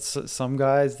end. But some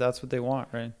guys, that's what they want,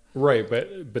 right? Right,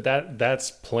 but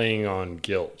that's playing on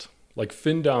guilt. Like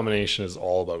fin domination is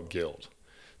all about guilt.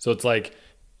 So it's like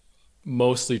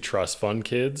mostly trust fund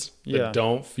kids that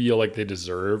don't feel like they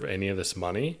deserve any of this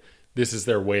money. This is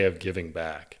their way of giving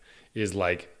back. Is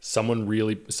like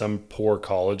some poor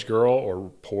college girl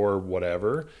or poor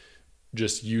whatever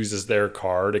just uses their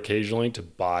card occasionally to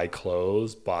buy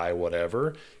clothes, buy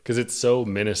whatever, because it's so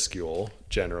minuscule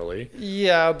generally.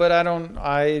 Yeah, but I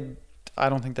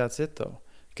don't think that's it though.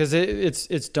 Because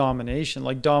it's domination.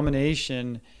 Like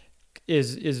domination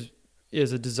is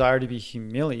a desire to be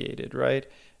humiliated, right?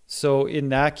 So in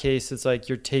that case, it's like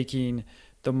you're taking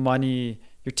the money,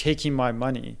 you're taking my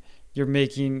money.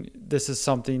 This is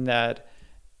something that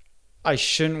I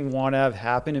shouldn't want to have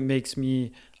happen. It makes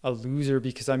me a loser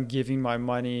because I'm giving my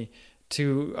money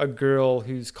to a girl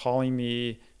who's calling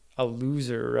me a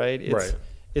loser, right?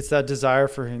 It's that desire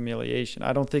for humiliation.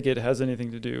 I don't think it has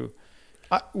anything to do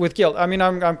with guilt. I mean,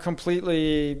 I'm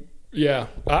completely I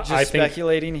think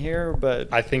speculating here, but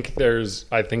I think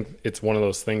it's one of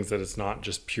those things that it's not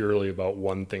just purely about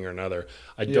one thing or another.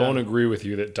 I don't agree with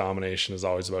you that domination is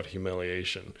always about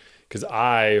humiliation, because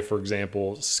I, for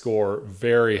example, score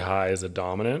very high as a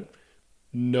dominant.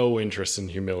 No interest in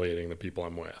humiliating the people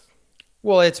I'm with.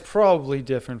 Well, it's probably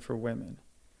different for women,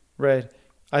 right?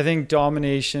 I think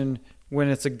domination, when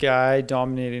it's a guy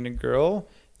dominating a girl,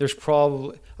 there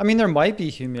might be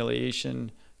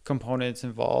humiliation components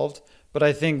involved, but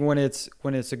I think when it's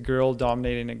a girl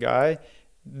dominating a guy,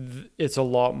 it's a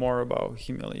lot more about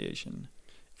humiliation.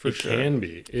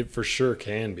 It for sure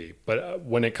can be. But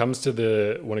when it comes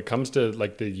to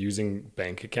like the using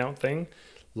bank account thing,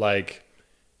 like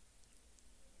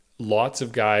lots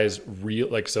of guys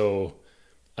so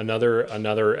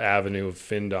another avenue of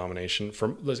fin domination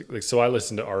from like, so I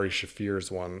listened to Ari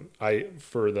Shafir's one. I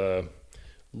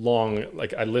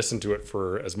listened to it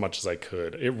for as much as I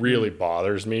could. It really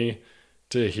bothers me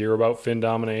to hear about fin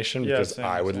domination because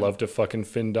I would love to fucking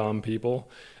fin dom people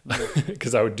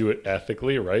because I would do it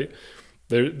ethically, right?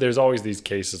 There's always these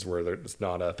cases where it's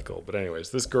not ethical. But anyways,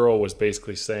 this girl was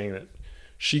basically saying that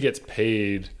she gets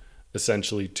paid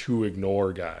essentially to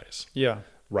ignore guys. Yeah.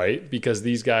 Right? Because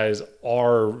these guys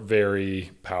are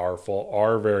very powerful,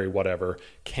 are very whatever,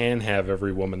 can have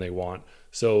every woman they want.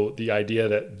 So the idea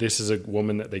that this is a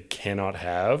woman that they cannot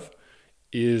have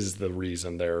is the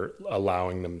reason they're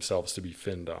allowing themselves to be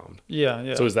fin-dommed. Yeah,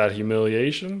 yeah. So is that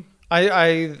humiliation?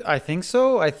 I think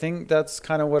so. I think that's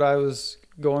kind of what I was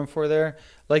going for there.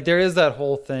 Like there is that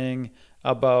whole thing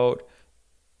about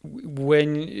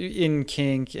when in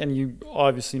kink, and you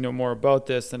obviously know more about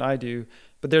this than I do,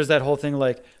 but there's that whole thing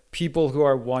like people who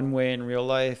are one way in real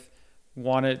life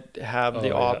want to have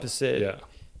the opposite. Yeah.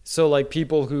 So like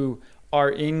people who are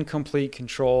in complete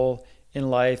control in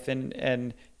life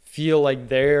and feel like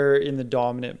they're in the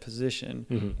dominant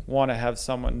position, want to have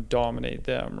someone dominate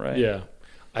them, right? Yeah.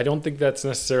 I don't think that's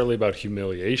necessarily about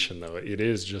humiliation though. It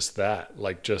is just that,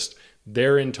 like just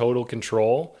they're in total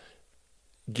control,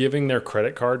 giving their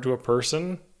credit card to a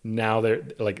person. Now they're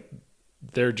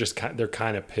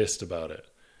kind of pissed about it.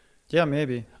 Yeah,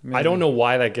 maybe. I don't know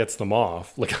why that gets them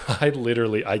off. Like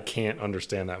I can't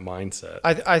understand that mindset.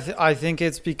 I think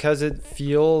it's because it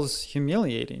feels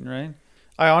humiliating, right?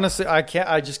 I can't.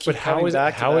 I just keep coming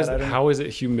back to that. How is it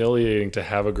humiliating to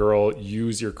have a girl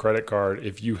use your credit card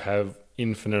if you have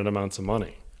infinite amounts of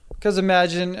money? Because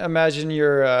imagine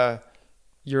you're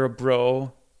a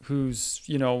bro who's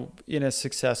in a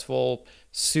successful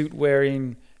suit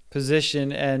wearing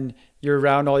position and you're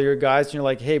around all your guys and you're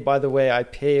like, hey, by the way, I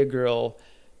pay a girl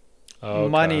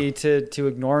money to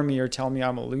ignore me or tell me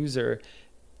I'm a loser.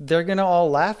 They're gonna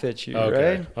all laugh at you,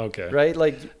 right? Okay, right?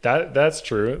 Like that's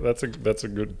true. That's a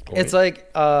good point. It's like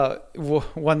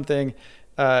one thing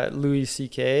Louis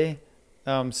C.K.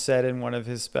 Said in one of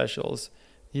his specials.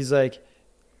 He's like,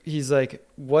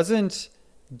 wasn't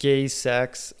gay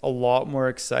sex a lot more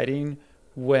exciting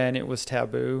when it was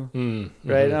taboo, Mm-hmm.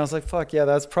 right? And I was like, fuck yeah,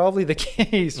 that's probably the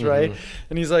case, right?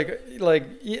 And he's like,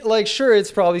 sure,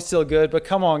 it's probably still good, but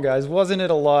come on, guys, wasn't it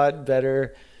a lot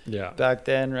better Yeah. back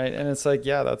then, right? And it's like,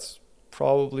 yeah, that's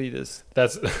probably this.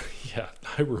 That's yeah.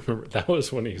 I remember that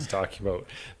was when he was talking about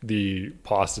the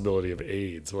possibility of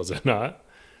AIDS, was it not?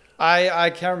 I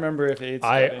can't remember if AIDS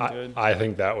got into it. I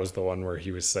think that was the one where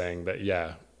he was saying that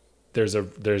there's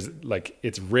like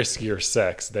it's riskier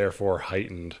sex, therefore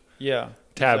heightened. Yeah.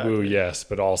 Taboo, exactly. yes,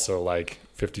 but also like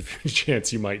 50-50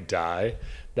 chance you might die.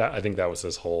 That I think that was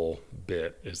his whole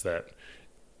bit, is that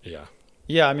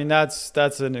Yeah, I mean that's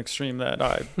an extreme that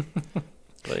I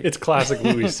like. it's classic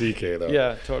Louis C.K. though.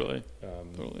 Yeah, totally.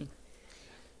 Totally.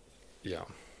 Yeah.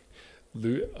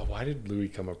 Why did Louis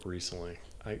come up recently?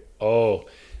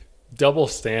 Double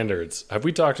standards. Have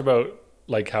we talked about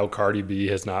like how Cardi B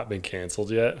has not been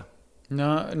canceled yet?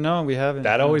 No, we haven't.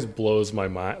 That always blows my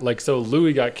mind. Like, so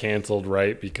Louis got canceled,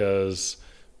 right? Because,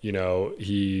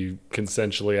 he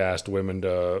consensually asked women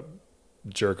to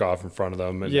jerk off in front of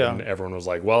them. And, Yeah. and everyone was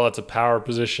like, well, it's a power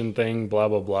position thing, blah,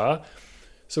 blah, blah.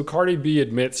 So Cardi B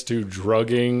admits to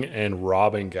drugging and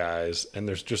robbing guys. And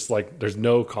there's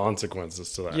no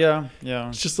consequences to that. Yeah.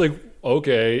 It's just like,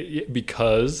 okay,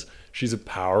 because she's a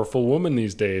powerful woman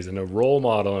these days and a role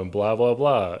model and blah, blah,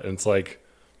 blah. And it's like,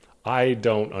 I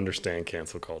don't understand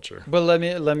cancel culture. But let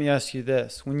me ask you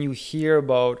this: when you hear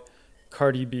about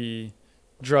Cardi B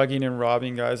drugging and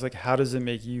robbing guys, like how does it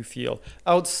make you feel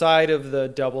outside of the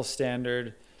double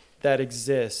standard that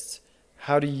exists?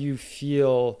 How do you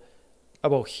feel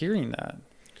about hearing that?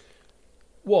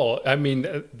 Well, I mean,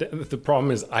 the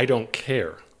problem is I don't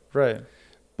care. Right.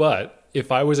 But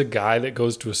if I was a guy that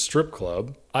goes to a strip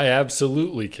club, I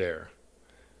absolutely care.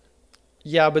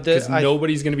 Yeah, but Because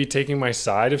nobody's going to be taking my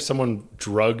side if someone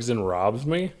drugs and robs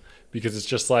me. Because it's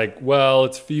just like, well,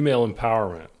 it's female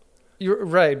empowerment. You're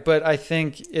right, but I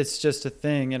think it's just a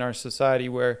thing in our society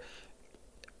where,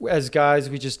 as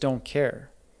guys, we just don't care,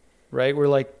 right? We're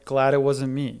like, glad it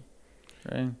wasn't me,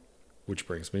 right? Which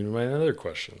brings me to my other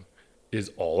question. Is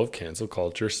all of cancel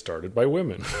culture started by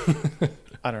women?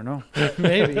 I don't know.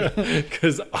 Maybe.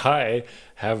 Because I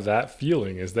have that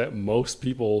feeling, is that most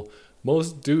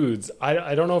dudes,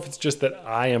 I don't know if it's just that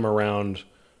I am around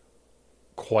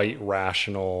quite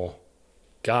rational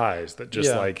guys that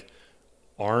just like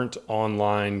aren't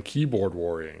online keyboard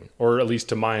warring, or at least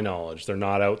to my knowledge, they're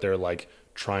not out there like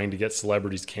trying to get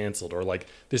celebrities canceled, or like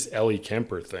this Ellie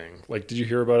Kemper thing. Like, did you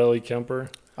hear about Ellie Kemper?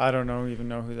 I don't even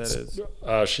know who that is.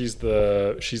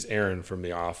 She's Erin from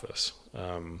The Office.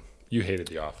 You hated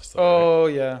The Office though, Oh,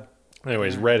 right? yeah.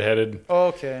 Anyways, redheaded.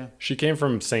 Okay. She came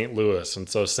from St. Louis, and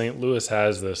so St. Louis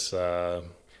has this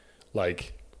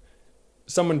like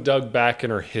someone dug back in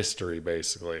her history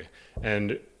basically,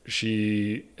 and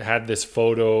she had this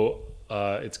photo.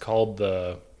 It's called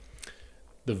the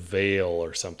Veil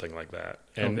or something like that,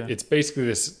 and it's basically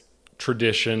this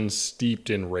tradition steeped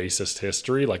in racist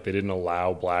history. Like they didn't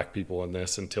allow black people in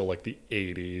this until like the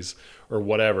 80s or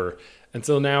whatever. And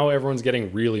so now everyone's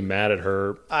getting really mad at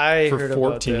her for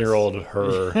 14-year-old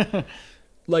her.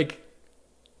 Like,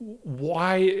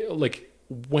 why? Like,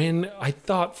 when I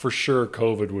thought for sure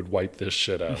COVID would wipe this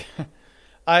shit out.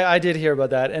 I did hear about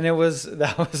that, and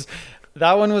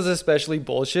that one was especially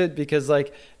bullshit because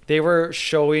like they were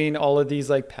showing all of these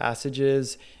like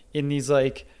passages in these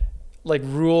like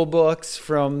rule books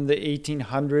from the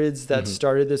 1800s that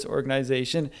started this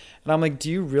organization, and I'm like,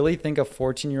 do you really think a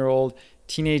 14-year-old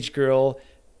teenage girl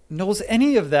knows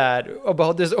any of that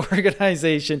about this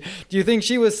organization? Do you think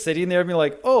she was sitting there and be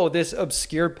like, oh, this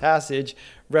obscure passage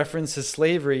references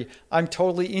slavery, I'm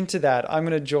totally into that, I'm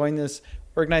going to join this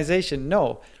organization?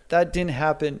 No, that didn't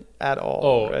happen at all.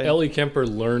 Oh, right? Ellie Kemper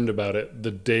learned about it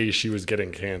the day she was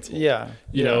getting canceled. Yeah.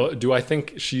 You know, do I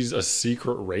think she's a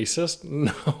secret racist?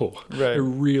 No, Right. I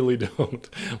really don't.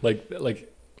 Like,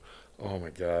 oh my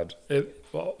God.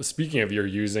 Well, speaking of you're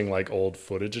using like old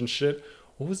footage and shit,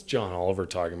 what was John Oliver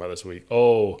talking about this week?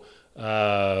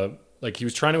 Like he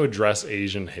was trying to address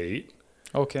Asian hate.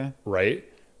 Okay. Right?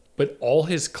 But all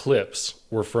his clips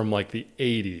were from like the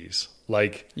 80s.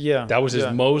 Like, Yeah. that was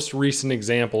his most recent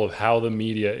example of how the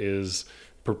media is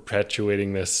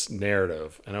perpetuating this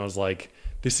narrative. And I was like,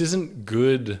 this isn't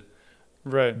good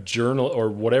Right. journal or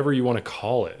whatever you want to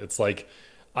call it. It's like,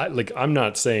 I'm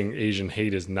not saying Asian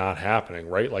hate is not happening,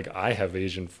 right? Like, I have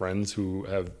Asian friends who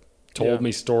have told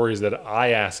me stories that I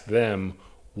asked them,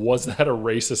 was that a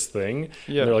racist thing?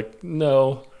 Yeah. And they're like,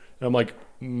 no. And I'm like,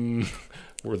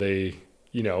 were they,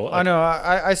 you know? I know.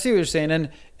 I see what you're saying.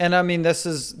 And I mean, this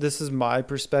is my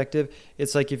perspective.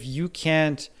 It's like, if you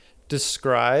can't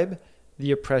describe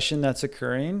the oppression that's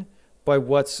occurring, by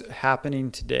what's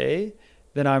happening today,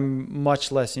 then I'm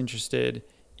much less interested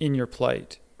in your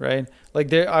plight, right?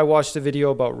 Like I watched a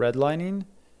video about redlining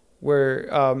where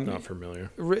Not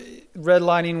familiar.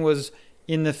 redlining was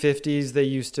in the 50s. They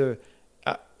used to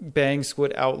banks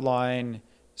would outline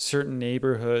certain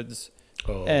neighborhoods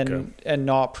and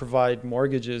not provide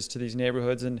mortgages to these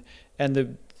neighborhoods, and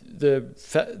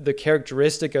the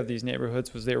characteristic of these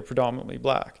neighborhoods was they were predominantly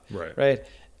black, right?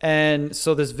 And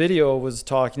so this video was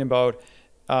talking about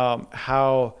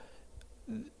how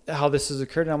this has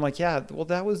occurred, and I'm like, yeah, well,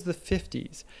 that was the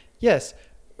 50s. Yes,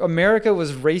 America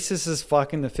was racist as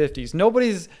fuck in the 50s.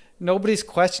 Nobody's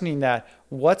questioning that.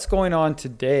 What's going on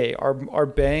today? Are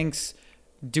banks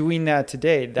doing that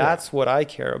today? That's what I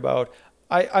care about.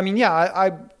 I mean,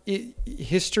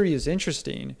 history is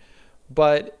interesting,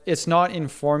 but it's not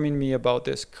informing me about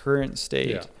this current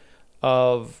state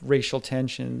of racial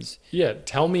tensions. Yeah,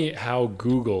 tell me how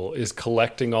Google is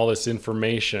collecting all this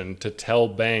information to tell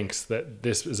banks that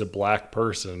this is a black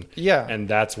person. Yeah. And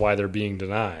that's why they're being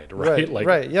denied, right?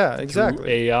 Yeah, exactly.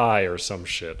 Through AI or some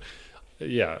shit.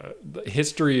 Yeah,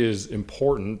 history is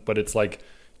important, but it's like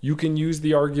you can use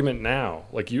the argument now.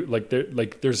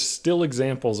 There's still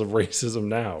examples of racism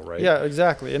now, right? Yeah,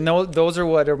 exactly. And those are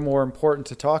what are more important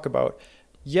to talk about.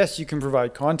 Yes, you can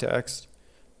provide context,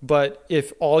 but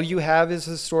if all you have is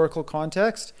historical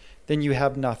context, then you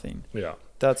have nothing. Yeah.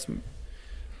 That's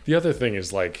the other thing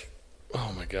is like,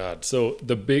 oh my God. So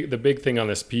the big thing on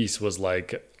this piece was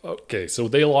like, okay, so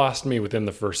they lost me within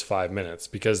the first 5 minutes,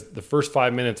 because the first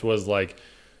 5 minutes was like,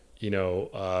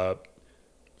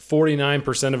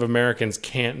 49% of Americans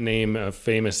can't name a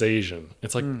famous Asian.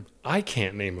 It's like, I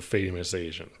can't name a famous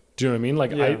Asian. Do you know what I mean?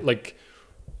 Like,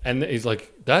 and he's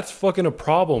like, that's fucking a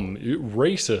problem. You're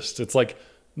racist. It's like,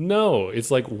 no,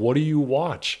 it's like, what do you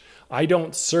watch? I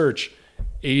don't search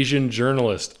Asian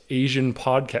journalist, Asian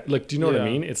podcast. Like, do you know what I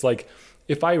mean? It's like,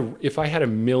 if I had $1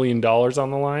 million on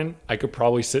the line, I could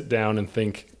probably sit down and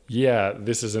think, yeah,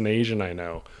 this is an Asian I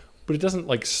know. But it doesn't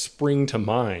like spring to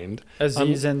mind.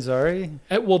 Aziz Ansari?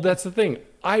 Well, that's the thing.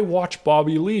 I watch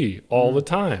Bobby Lee all the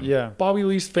time. Yeah. Bobby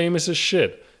Lee's famous as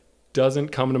shit. Doesn't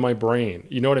come to my brain.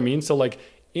 You know what I mean? So like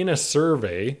in a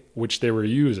survey, which they were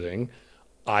using,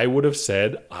 I would have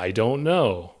said, I don't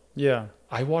know. Yeah.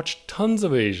 I watched tons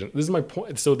of Asian. This is my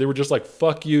point. So they were just like,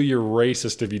 fuck you, you're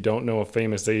racist if you don't know a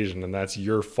famous Asian, and that's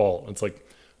your fault. It's like,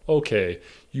 okay,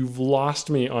 you've lost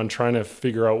me on trying to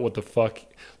figure out what the fuck.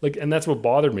 Like, and that's what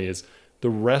bothered me is the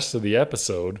rest of the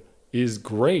episode is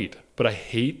great, but I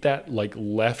hate that like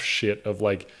left shit of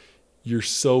like, you're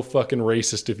so fucking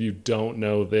racist if you don't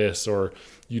know this, or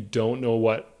you don't know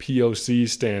what POC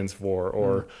stands for,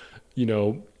 or,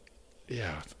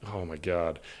 yeah. Oh my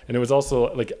God. And it was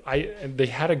also like, they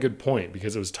had a good point,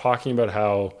 because it was talking about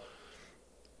how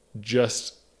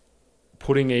just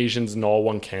putting Asians in all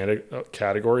one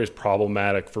category is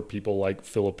problematic for people like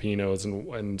Filipinos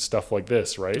and stuff like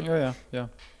this, right? Oh, yeah.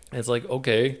 And it's like,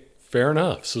 okay, fair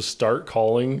enough. So start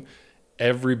calling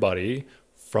everybody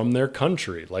from their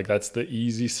country. Like, that's the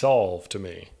easy solve to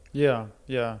me. Yeah.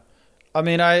 I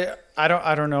mean, I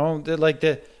don't know. Like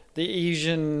the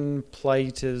Asian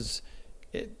plight is,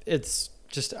 it's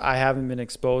just, I haven't been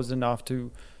exposed enough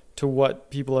to what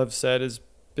people have said has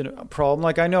been a problem.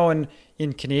 Like I know in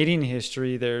Canadian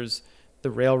history, there's the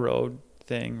railroad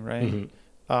thing, right?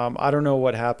 Mm-hmm. I don't know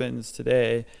what happens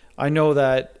today. I know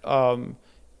that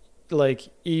like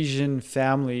Asian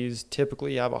families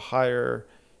typically have a higher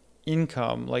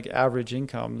income, like average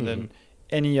income, mm-hmm. than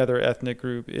any other ethnic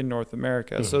group in North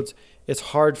America. Mm-hmm. So it's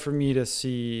hard for me to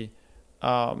see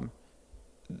a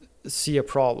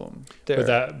problem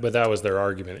there. But that was their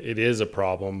argument. It is a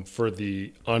problem for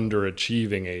the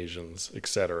underachieving Asians,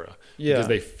 etc. Yeah. Because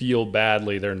they feel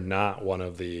badly they're not one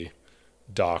of the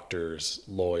doctors,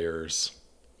 lawyers,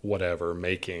 whatever,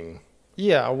 making.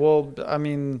 Yeah, well, I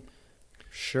mean,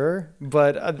 sure,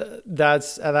 but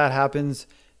that happens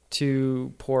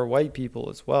to poor white people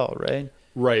as well, right?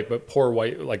 Right, but poor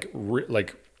white like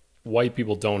white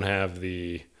people don't have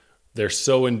they're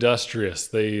so industrious.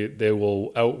 They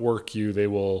will outwork you. They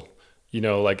will,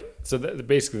 so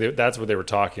basically that's what they were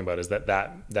talking about, is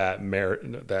that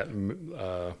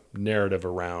narrative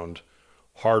around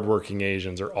hardworking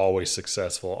Asians are always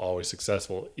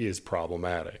successful is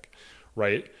problematic,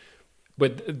 right?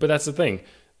 But that's the thing.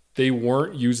 They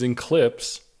weren't using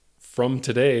clips from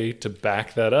today to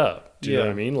back that up. Do you know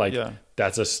what I mean? Like,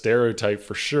 that's a stereotype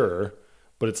for sure,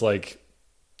 but it's like,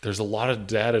 there's a lot of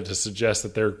data to suggest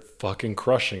that they're fucking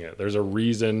crushing it. There's a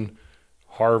reason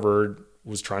Harvard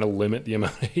was trying to limit the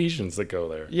amount of Asians that go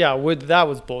there. Yeah, that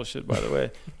was bullshit, by the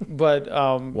way. But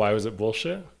why was it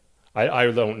bullshit?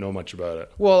 I don't know much about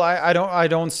it. Well, I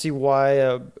don't see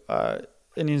why an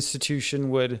institution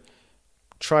would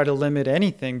try to limit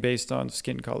anything based on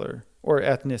skin color or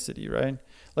ethnicity, right?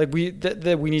 Like we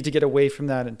need to get away from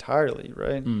that entirely,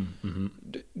 right? Mm-hmm.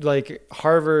 Like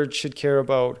Harvard should care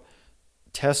about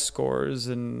test scores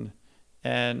and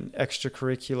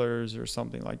extracurriculars or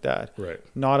something like that, Right.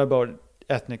 not about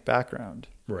ethnic background.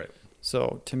 Right.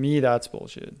 So to me, that's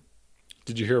bullshit.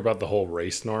 Did you hear about the whole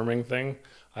race norming thing?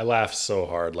 I laughed so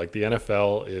hard. Like the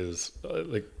NFL is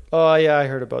like Oh yeah, I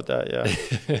heard about that.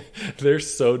 Yeah. they're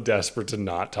so desperate to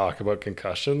not talk about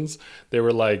concussions. They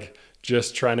were like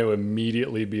just trying to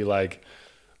immediately be like,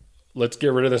 let's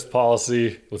get rid of this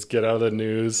policy. Let's get out of the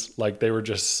news. Like they were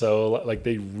just so like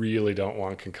they really don't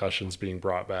want concussions being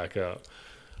brought back up.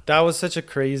 That was such a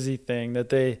crazy thing that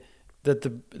the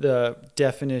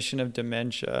definition of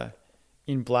dementia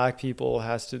in black people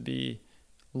has to be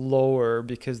lower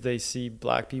because they see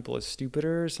black people as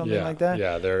stupider or something like that.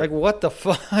 Yeah, they're like, what the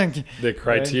fuck? the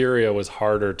criteria was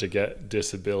harder to get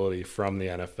disability from the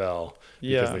NFL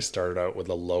because they started out with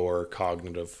a lower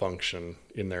cognitive function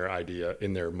in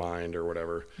their mind or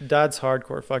whatever. That's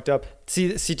hardcore fucked up.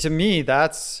 See, to me,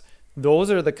 those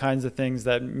are the kinds of things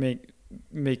that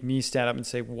make me stand up and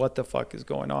say, what the fuck is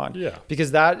going on? Yeah.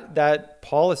 Because that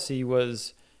policy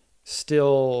was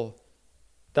still,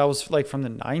 that was like from the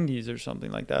 90s or something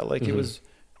like that. Like it was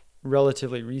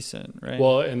relatively recent, right?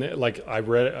 Well, and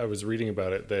I was reading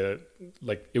about it that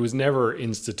like it was never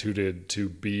instituted to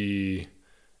be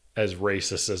as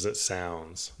racist as it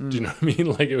sounds. Do you know what I mean?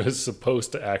 Like it was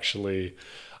supposed to actually,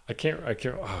 I can't,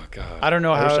 oh God. I don't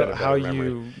know wish I had a how better memory.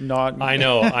 you not. I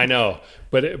know.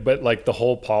 But like the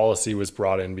whole policy was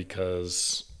brought in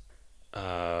because,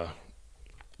 this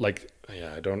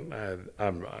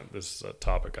is a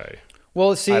topic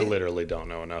Well, see, I literally don't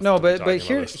know enough. no, to be but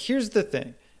talking about this. here's the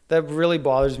thing that really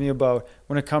bothers me about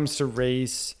when it comes to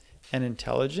race and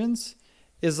intelligence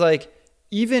is like,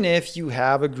 even if you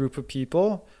have a group of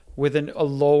people with a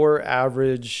lower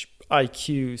average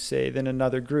IQ, say, than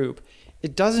another group,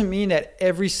 it doesn't mean that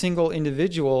every single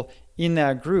individual in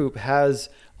that group has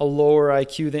a lower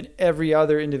IQ than every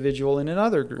other individual in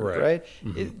another group, right?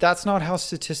 Mm-hmm. That's not how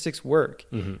statistics work,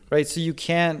 right? So you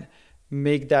can't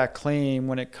make that claim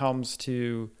when it comes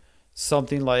to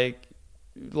something like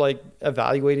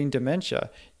evaluating dementia.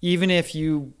 Even if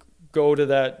you go to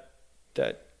that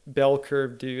bell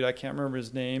curve dude, I can't remember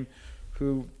his name,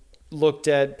 who looked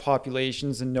at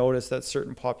populations and noticed that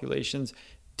certain populations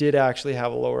did actually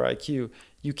have a lower IQ.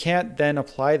 You can't then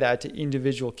apply that to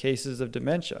individual cases of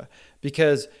dementia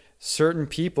because certain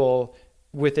people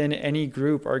within any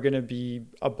group are going to be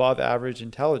above average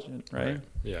intelligent, right?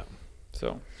 Yeah.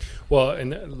 So, well,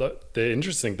 and the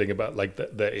interesting thing about like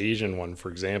the Asian one, for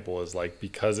example, is like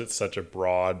because it's such a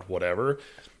broad whatever,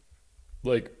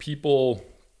 like people.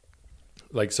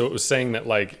 Like, so it was saying that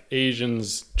like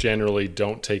Asians generally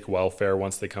don't take welfare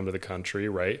once they come to the country,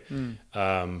 right?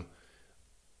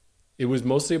 It was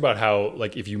mostly about how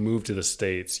like if you move to the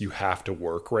States, you have to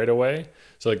work right away.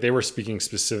 So like they were speaking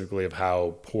specifically of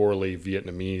how poorly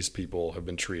Vietnamese people have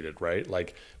been treated, right?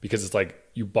 Like because it's like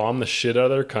you bomb the shit out of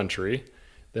their country,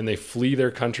 then they flee their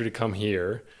country to come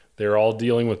here. They're all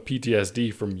dealing with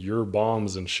PTSD from your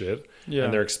bombs and shit. Yeah.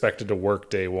 And they're expected to work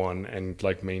day one and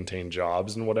like maintain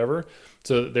jobs and whatever.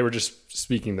 So they were just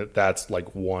speaking that's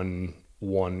like one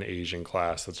Asian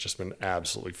class that's just been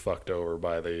absolutely fucked over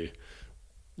by the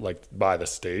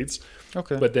States.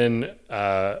 okay. But then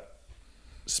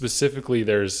specifically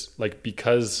there's like,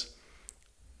 because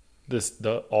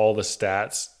all the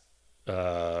stats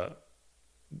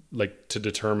like to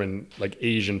determine like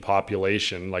Asian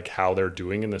population, like how they're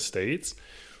doing in the States,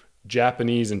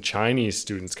 Japanese and Chinese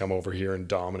students come over here and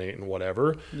dominate and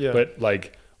whatever. Yeah. But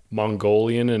like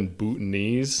Mongolian and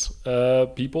Bhutanese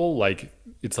people, like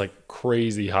it's like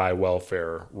crazy high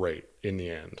welfare rate in the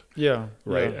end. Yeah.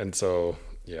 Right. Yeah. And so,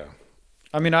 yeah.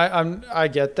 I mean, I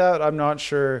get that. I'm not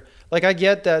sure. Like, I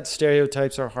get that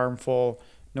stereotypes are harmful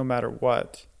no matter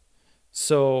what.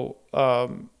 So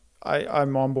I'm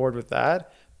on board with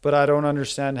that. But I don't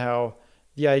understand how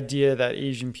the idea that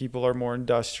Asian people are more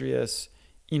industrious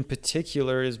in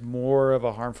particular is more of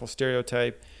a harmful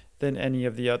stereotype than any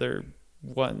of the other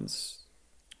ones.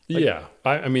 Like, yeah.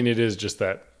 I mean, it is just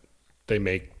that they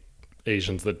make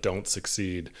Asians that don't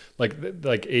succeed. Like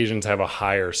Asians have a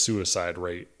higher suicide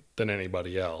rate than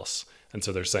anybody else. And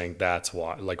so they're saying that's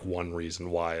why, like one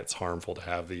reason why it's harmful to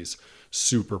have these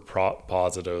super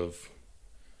positive,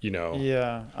 you know.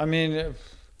 Yeah. I mean,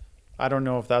 I don't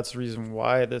know if that's the reason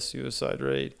why the suicide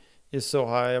rate is so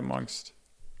high amongst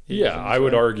Asians, I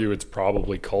would argue it's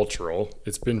probably cultural.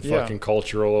 It's been fucking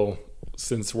cultural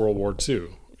since World War II.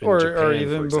 in or Japan,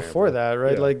 even for before example. that,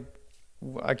 right? Yeah. Like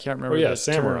I can't remember. Oh yeah, the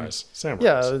term. samurais.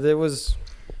 Yeah, it was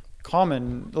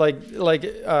common.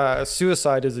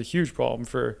 Suicide is a huge problem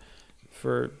for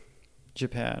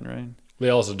Japan, right? They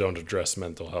also don't address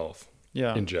mental health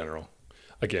Yeah, in general.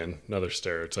 Again, another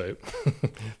stereotype.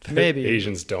 that Maybe.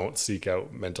 Asians don't seek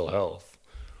out mental health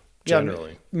Yeah,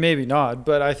 generally. maybe not,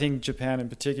 but I think Japan in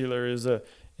particular is a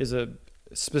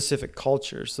specific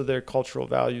culture, so their cultural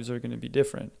values are going to be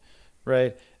different,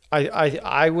 right?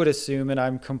 I would assume, and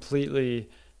I'm completely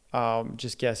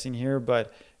just guessing here,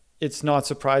 but it's not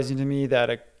surprising to me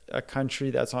that a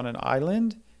country that's on an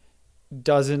island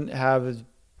doesn't have as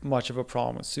much of a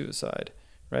problem with suicide,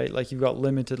 right? Like you've got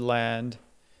limited land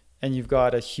and you've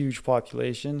got a huge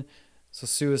population. So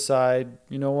suicide,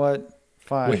 you know what?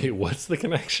 Fine. Wait, what's the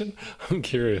connection? I'm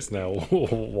curious now.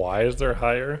 Why is there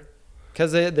higher?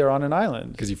 Because they're on an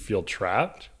island. Because you feel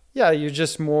trapped? Yeah, you're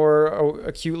just more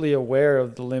acutely aware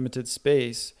of the limited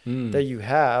space that you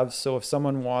have. So if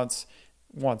someone wants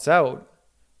out,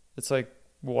 it's like,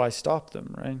 why stop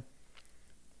them, right?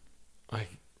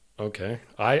 Okay.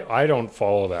 I don't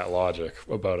follow that logic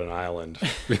about an island.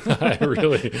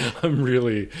 I'm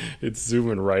really, it's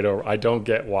zooming right over. I don't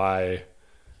get why.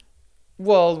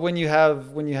 Well, when you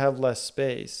have less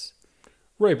space.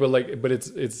 Right, but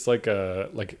it's like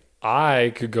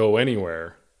I could go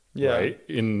anywhere. Yeah. Right?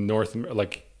 In North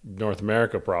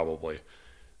America probably.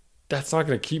 That's not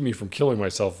going to keep me from killing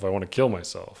myself if I want to kill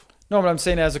myself. No, but I'm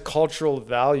saying as a cultural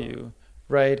value,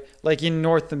 right? Like in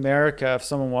North America, if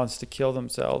someone wants to kill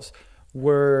themselves,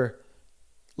 we're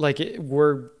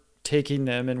taking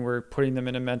them and we're putting them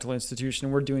in a mental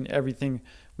institution. We're doing everything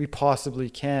we possibly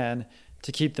can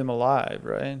to keep them alive,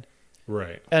 right?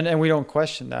 Right. And we don't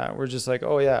question that. We're just like,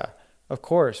 oh yeah, of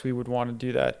course we would want to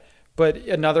do that. But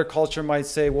another culture might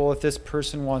say, well, if this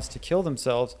person wants to kill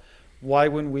themselves, why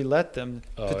wouldn't we let them?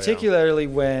 Oh, particularly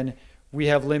when we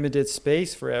have limited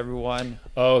space for everyone.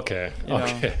 Okay. You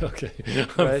know, Okay.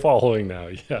 I'm right? following now.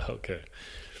 Yeah. Okay.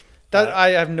 That I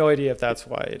have no idea if that's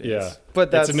why it is. Yeah.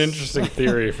 But that's an interesting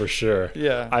theory for sure.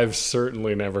 Yeah. I've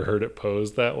certainly never heard it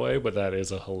posed that way, but that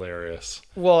is a hilarious.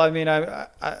 Well, I mean,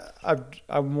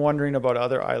 I'm wondering about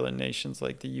other island nations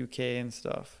like the UK and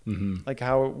stuff. Mm-hmm. Like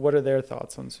what are their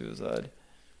thoughts on suicide?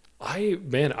 I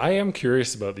am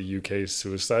curious about the UK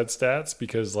suicide stats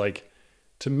because, like,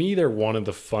 to me, they're one of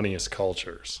the funniest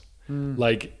cultures.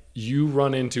 Like, you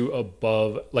run into what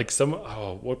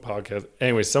podcast?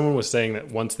 Anyway, someone was saying that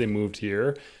once they moved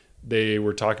here, they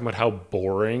were talking about how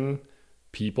boring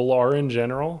people are in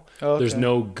general. Oh, okay. There's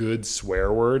no good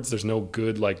swear words. There's no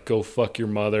good, like, go fuck your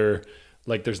mother.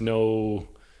 Like, there's no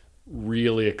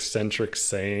really eccentric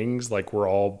sayings. Like, we're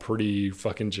all pretty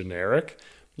fucking generic.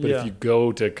 But if you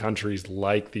go to countries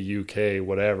like the UK,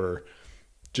 whatever,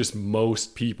 just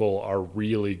most people are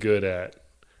really good at,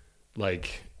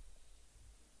 like,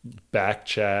 back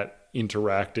chat,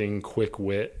 interacting, quick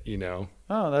wit, you know.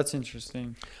 Oh, that's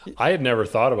interesting. I had never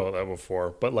thought about that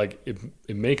before, but like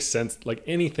it makes sense. Like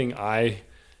anything I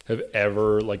have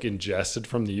ever like ingested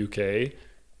from the UK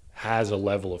has a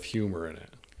level of humor in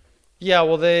it. Yeah,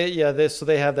 well, they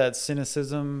have that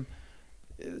cynicism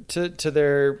to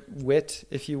their wit,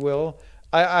 if you will.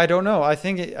 I don't know. I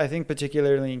think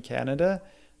particularly in Canada,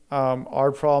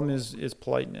 our problem is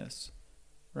politeness,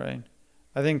 right?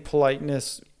 I think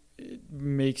politeness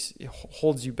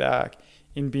holds you back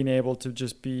in being able to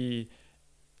just be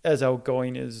as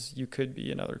outgoing as you could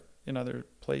be in other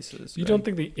places. You right? don't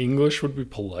think the English would be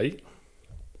polite?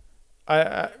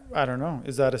 I don't know.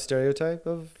 Is that a stereotype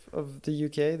of the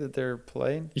UK that they're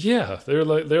polite? Yeah, they're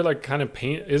like kind of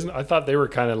I thought they were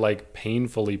kind of like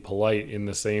painfully polite in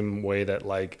the same way that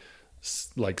like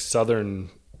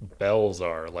Southern belles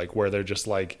are, like where they're just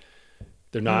like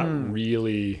they're not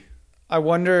really. I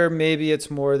wonder, maybe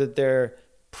it's more that they're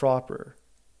proper.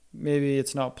 Maybe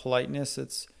it's not politeness.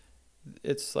 It's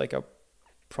like a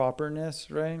properness,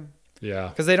 right? Yeah.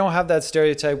 Because they don't have that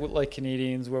stereotype with like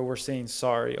Canadians where we're saying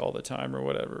sorry all the time or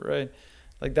whatever, right?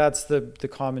 Like that's the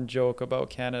common joke about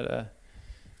Canada,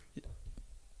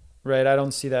 right? I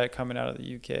don't see that coming out of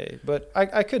the UK, but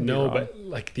I could be wrong. But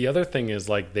like the other thing is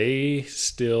like they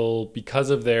still, because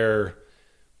of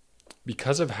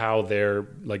how their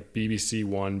like BBC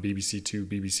One, BBC Two,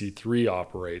 BBC Three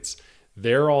operates,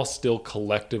 they're all still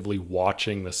collectively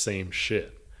watching the same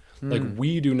shit. Like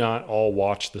we do not all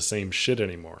watch the same shit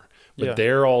anymore. But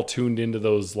they're all tuned into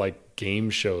those like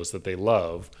game shows that they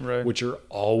love, right, which are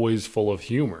always full of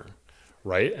humor,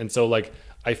 right? And so like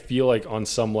I feel like on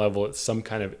some level it's some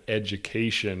kind of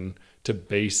education to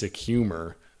basic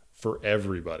humor for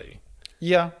everybody.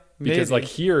 Yeah, Because Maybe. like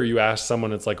here you ask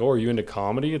someone, it's like, oh, are you into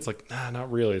comedy? It's like, nah,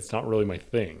 not really. It's not really my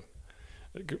thing.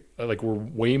 Like we're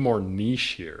way more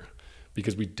niche here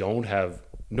because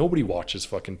nobody watches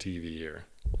fucking TV here.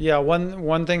 Yeah,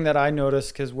 one thing that I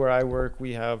noticed, because where I work,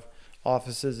 we have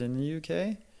offices in the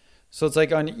UK, so it's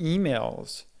like on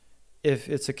emails, if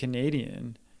it's a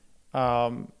Canadian,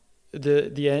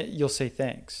 you'll say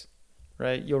thanks,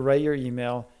 right? You'll write your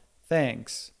email,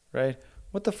 thanks, right?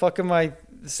 What the fuck am I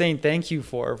saying thank you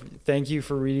for? Thank you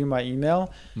for reading my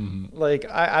email? Like,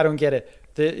 I don't get it.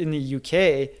 In the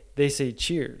UK, they say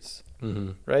cheers,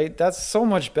 right? That's so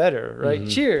much better, right?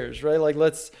 Cheers, right? Like,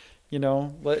 let's,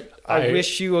 I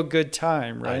wish you a good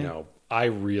time, right? I know. I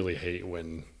really hate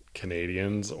when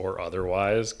Canadians or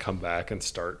otherwise come back and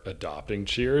start adopting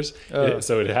cheers.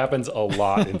 So it happens a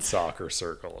lot in soccer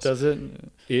circles. Does it?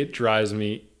 It drives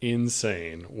me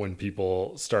insane when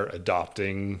people start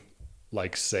adopting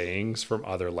like sayings from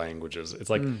other languages. It's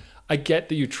like, I get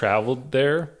that you traveled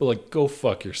there, but like, go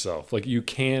fuck yourself. Like, you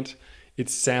can't, it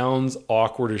sounds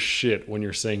awkward as shit when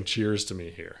you're saying cheers to me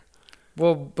here.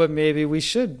 Well, but maybe we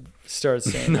should start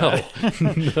saying that.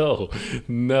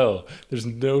 No. There's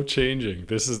no changing.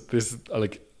 This is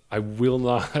like, I will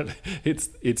not.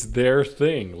 It's their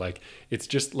thing. Like, it's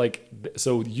just like,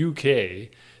 so UK,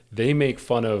 they make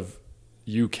fun of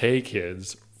UK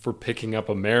kids for picking up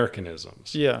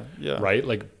Americanisms. Yeah. Right?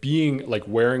 Like being like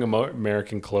wearing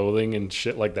American clothing and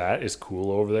shit like that is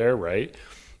cool over there, right?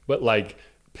 But like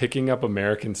picking up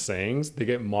American sayings, they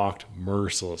get mocked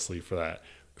mercilessly for that.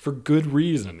 For good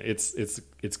reason.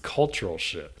 It's cultural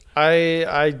shit.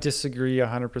 I disagree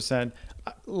 100%.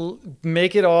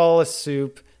 Make it all a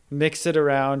soup, mix it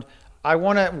around.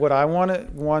 What I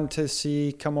want to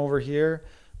see come over here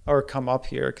or come up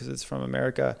here, because it's from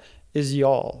America, is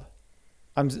y'all.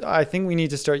 I think we need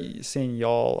to start saying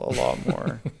y'all a lot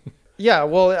more. Yeah,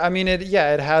 well, I mean, it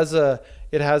has a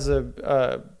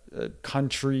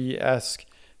country-esque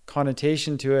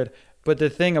connotation to it, but the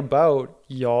thing about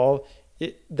y'all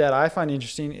that I find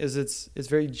interesting is it's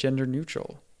very gender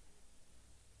neutral,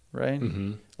 right?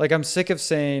 Like, I'm sick of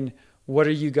saying, what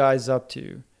are you guys up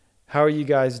to? How are you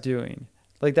guys doing?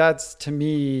 Like, that's, to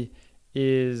me,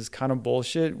 is kind of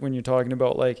bullshit when you're talking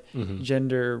about like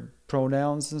gender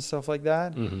pronouns and stuff like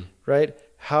that, right?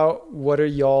 What are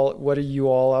you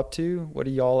all up to? What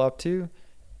are y'all up to?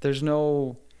 There's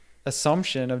no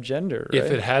assumption of gender, right?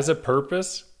 If it has a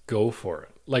purpose, go for it.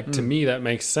 Like, to me, that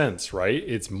makes sense, right?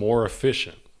 It's more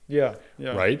efficient. Yeah.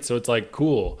 Right? So it's like,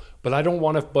 cool. But I don't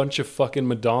want a bunch of fucking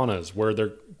Madonnas where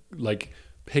they're like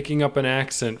picking up an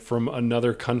accent from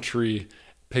another country,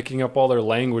 picking up all their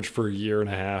language for a year and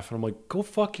a half. And I'm like, go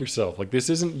fuck yourself. Like, this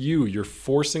isn't you. You're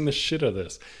forcing the shit out of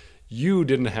this. You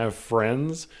didn't have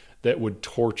friends that would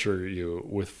torture you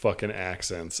with fucking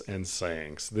accents and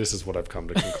sayings. This is what I've come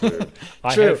to conclude.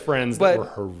 I had friends that were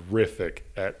horrific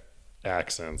at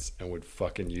accents and would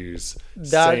fucking use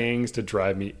sayings to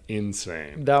drive me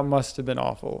insane. That must have been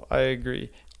awful. I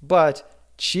agree. But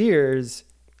cheers,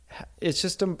 it's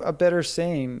just a better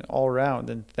saying all around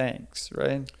than thanks,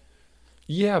 right?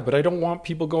 Yeah, but I don't want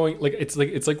people going like it's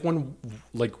like when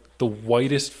like the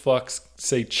whitest fucks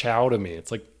say ciao to me.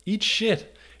 It's like, eat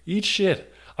shit.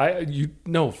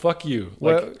 Fuck you.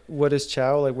 Like, what is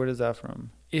ciao? Like, where is that from?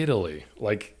 Italy.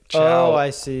 Like, ciao. Oh, I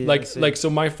see. Like so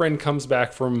my friend comes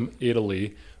back from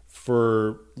Italy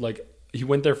for like, he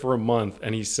went there for a month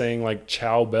and he's saying like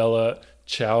ciao bella,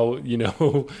 ciao,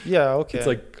 Yeah, okay. It's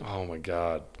like, oh my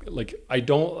God. Like,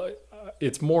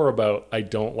 it's more about, I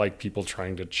don't like people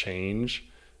trying to change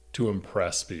to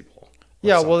impress people.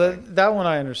 Yeah, well, that one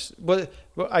I understand. But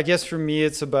I guess for me,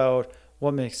 it's about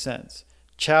what makes sense.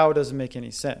 Ciao doesn't make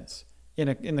any sense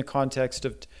in the context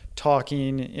of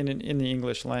talking in the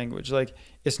English language. Like,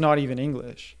 it's not even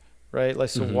English, right? Like,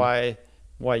 so why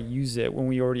use it when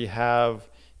we already have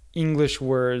English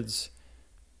words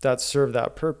that serve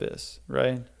that purpose,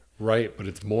 right? Right, but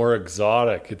it's more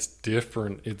exotic. It's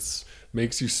different. It's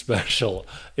makes you special.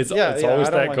 It's always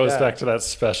that goes back to that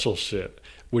special shit,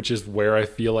 which is where I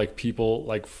feel like people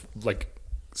like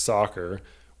soccer,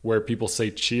 where people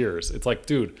say cheers. It's like,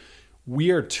 dude,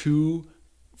 we are two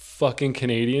fucking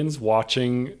Canadians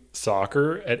watching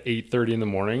soccer at 8:30 in the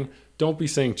morning. Don't be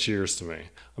saying cheers to me.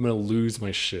 I'm gonna lose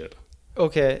my shit.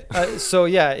 Okay, so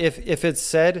yeah, if it's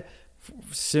said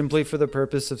simply for the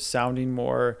purpose of sounding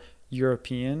more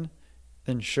European,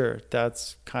 then sure,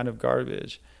 that's kind of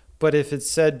garbage. But if it's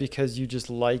said because you just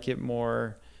like it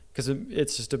more, because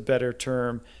it's just a better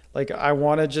term, like I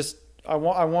want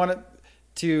it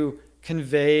to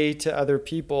convey to other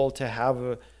people to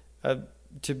have a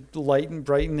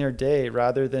brighten their day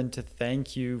rather than to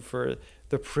thank you for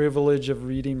the privilege of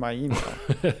reading my email.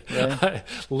 Right?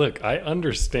 Look, I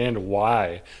understand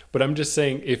why, but I'm just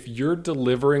saying if you're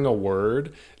delivering a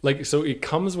word, like, so it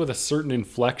comes with a certain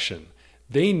inflection.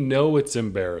 They know it's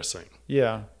embarrassing.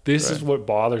 Yeah. This right. is what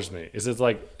bothers me. Is it's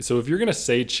like, so if you're going to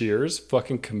say cheers,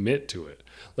 fucking commit to it.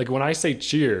 Like when I say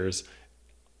cheers,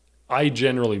 I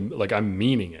generally, like, I'm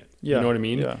meaning it. Yeah. You know what I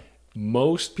mean? Yeah.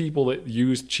 Most people that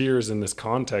use cheers in this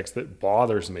context, that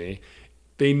bothers me,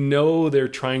 they know they're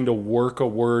trying to work a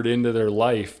word into their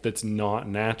life that's not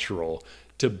natural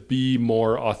to be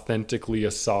more authentically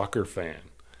a soccer fan.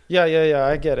 Yeah.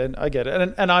 I get it.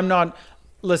 And I'm not,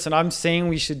 listen, I'm saying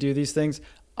we should do these things.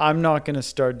 I'm not going to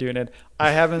start doing it.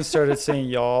 I haven't started saying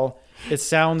y'all. It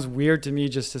sounds weird to me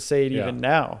just to say it even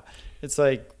now. It's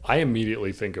like, I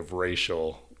immediately think of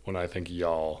racial when I think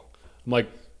y'all. I'm like,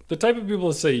 the type of people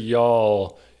that say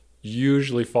y'all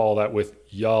usually follow that with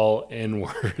y'all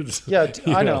N-words. Yeah,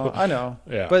 I know.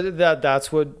 Yeah. But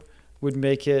that's what would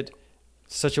make it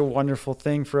such a wonderful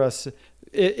thing for us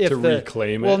if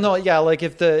reclaim it. Well, no, yeah, like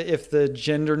if the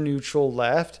gender neutral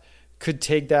left could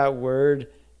take that word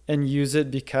and use it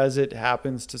because it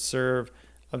happens to serve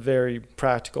a very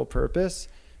practical purpose,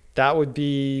 that would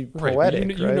be poetic.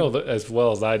 Right. You know that as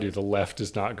well as I do, the left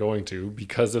is not going to,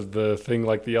 because of the thing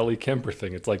like the Ellie Kemper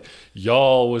thing. It's like,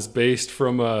 y'all was based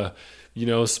from a,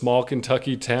 small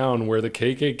Kentucky town where the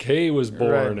KKK was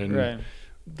born, and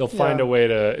they'll find a way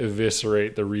to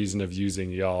eviscerate the reason of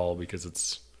using y'all because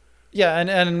it's. Yeah,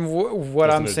 and what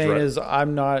I'm saying is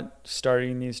I'm not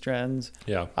starting these trends.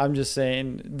 Yeah. I'm just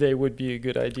saying they would be a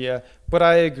good idea. But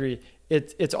I agree.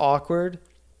 It's awkward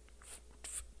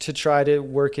to try to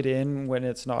work it in when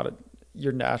it's not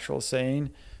your natural saying.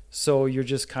 So you're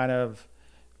just kind of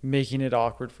making it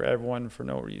awkward for everyone for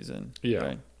no reason. Yeah.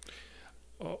 Right?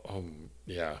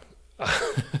 Yeah.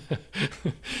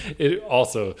 It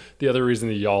also, the other reason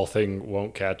the y'all thing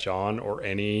won't catch on, or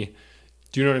any,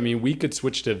 do you know what I mean? We could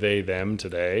switch to they, them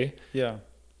today. Yeah.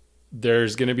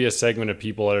 There's going to be a segment of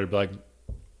people that are like,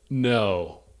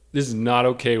 no, this is not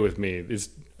okay with me. This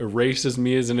erases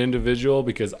me as an individual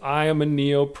because I am a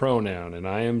neo pronoun and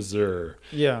I am Zer.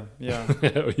 Yeah.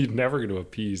 You're never going to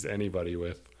appease anybody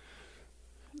with.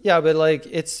 Yeah, but like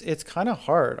it's kind of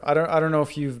hard. I don't know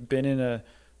if you've been in a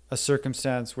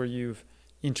circumstance where you've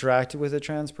interacted with a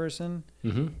trans person.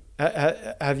 Mm-hmm.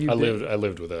 Have you? I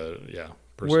lived with a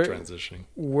person transitioning.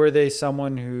 Were they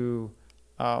someone who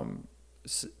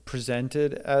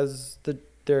presented as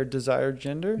their desired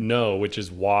gender? No, which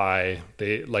is why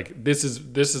they like this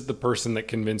is the person that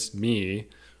convinced me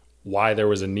why there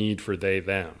was a need for they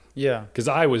them. Yeah. Because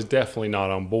I was definitely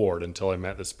not on board until I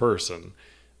met this person.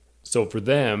 So for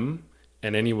them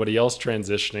and anybody else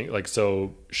transitioning, like,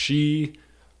 so she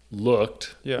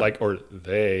looked like, or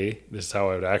they, this is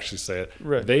how I would actually say it.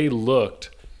 Right. They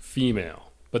looked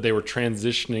female, but they were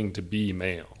transitioning to be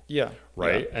male. Yeah.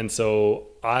 Right. Yeah. And so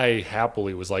I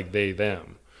happily was like they,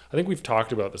 them. I think we've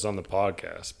talked about this on the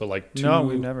podcast, but like No,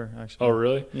 we've never actually. Oh,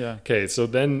 really? Yeah. Okay. So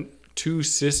then two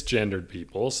cisgendered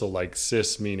people, so like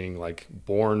cis meaning like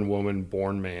born woman,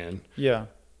 born man. Yeah.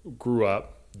 Grew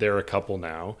up. They're a couple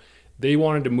now. They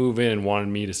wanted to move in, wanted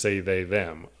me to say they,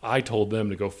 them. I told them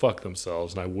to go fuck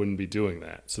themselves, and I wouldn't be doing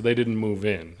that. So they didn't move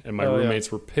in. And my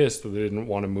roommates were pissed that they didn't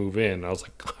want to move in. And I was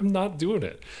like, I'm not doing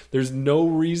it. There's no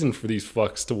reason for these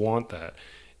fucks to want that.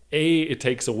 It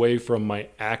takes away from my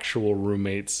actual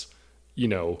roommates,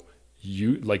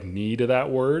 need of that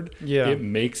word. Yeah. It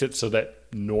makes it so that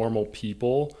normal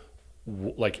people,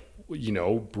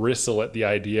 bristle at the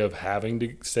idea of having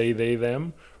to say they,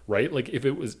 them. Right? Like if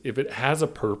it has a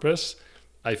purpose,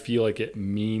 I feel like it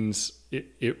means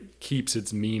it keeps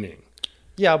its meaning.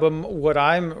 Yeah, but what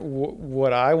I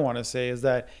want to say is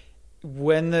that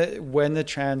when the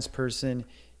trans person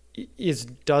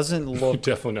doesn't look.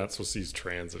 You're definitely not supposed to use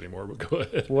trans anymore, but go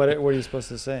ahead. What are you supposed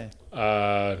to say?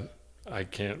 I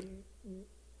can't.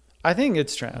 I think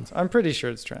it's trans. I'm pretty sure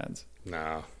it's trans.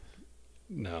 No.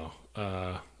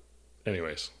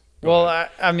 Anyways. Well,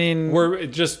 I mean, we're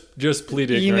just plead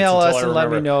ignorance. Email us and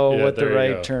let me know what the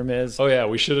right term is. Oh yeah,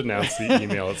 we should announce the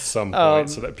email at some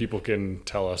point so that people can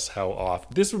tell us how off.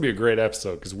 This would be a great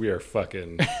episode because we are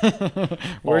fucking.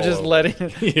 We're just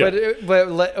letting. Yeah.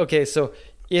 Okay, so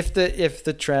if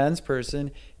the trans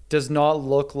person does not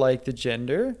look like the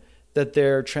gender that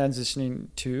they're transitioning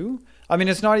to, I mean,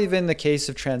 it's not even the case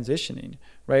of transitioning,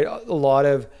 right? A lot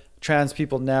of trans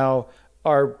people now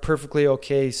are perfectly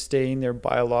okay staying their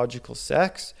biological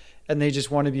sex, and they just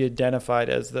want to be identified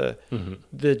as the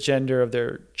gender of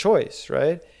their choice,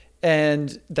 right?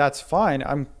 And that's fine.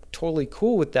 I'm totally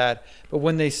cool with that. But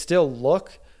when they still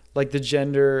look like the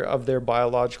gender of their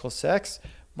biological sex,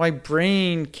 my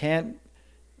brain can't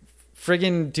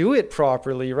friggin' do it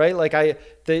properly, right? Like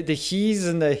the he's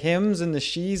and the hims and the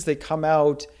she's, they come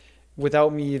out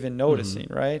without me even noticing,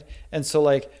 right? And so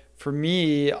like for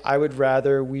me, I would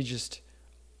rather we just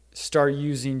start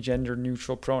using gender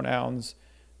neutral pronouns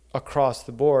across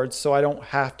the board so I don't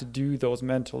have to do those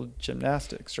mental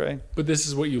gymnastics, right? But this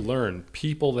is what you learn.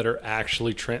 People that are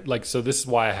actually like, so this is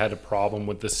why I had a problem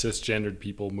with the cisgendered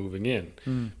people moving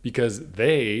in, because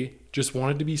they just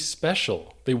wanted to be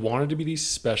special. They wanted to be these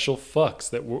special fucks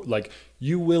that were like,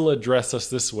 you will address us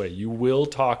this way. You will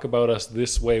talk about us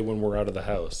this way when we're out of the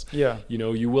house. Yeah. You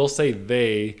know, you will say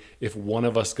they if one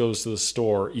of us goes to the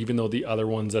store, even though the other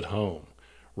one's at home.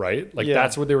 Right? Like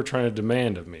that's what they were trying to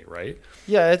demand of me, right?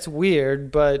 Yeah, it's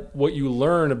weird, but what you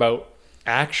learn about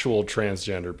actual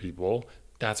transgender people,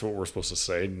 that's what we're supposed to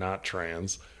say, not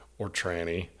trans or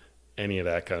tranny, any of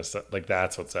that kind of stuff. Like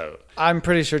that's what's out. I'm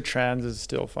pretty sure trans is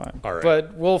still fine. All right.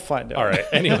 But we'll find out. All right.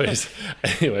 Anyways,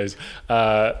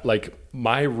 like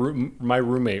my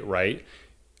roommate, right,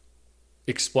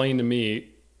 explained to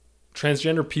me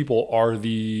transgender people are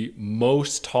the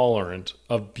most tolerant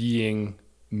of being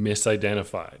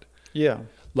misidentified. Yeah.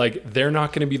 Like they're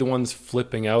not going to be the ones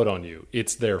flipping out on you.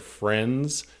 It's their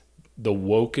friends, the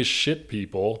woke as shit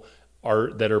people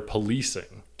that are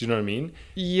policing. Do you know what I mean?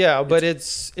 Yeah, but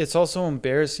it's also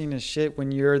embarrassing as shit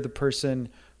when you're the person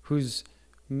who's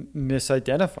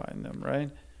misidentifying them, right?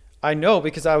 I know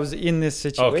because I was in this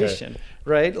situation,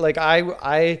 right? Like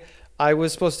I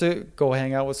was supposed to go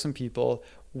hang out with some people.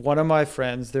 One of my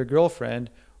friends, their girlfriend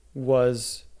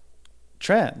was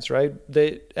trans, right?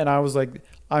 And I was like,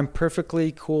 I'm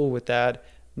perfectly cool with that,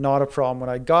 not a problem. When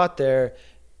I got there,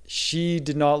 she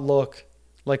did not look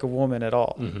like a woman at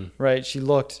all, right? She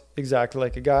looked exactly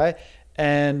like a guy,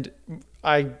 and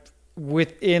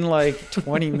within like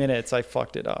 20 minutes I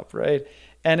fucked it up, right?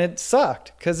 And it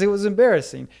sucked because it was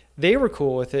embarrassing. They were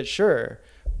cool with it, sure,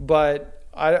 but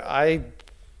I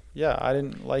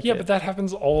didn't like it. Yeah, but that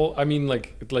happens I mean,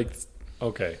 like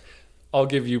okay, I'll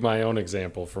give you my own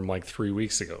example from like 3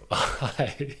 weeks ago.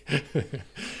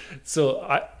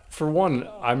 For one,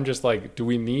 I'm just like, do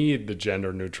we need the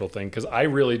gender neutral thing? Because I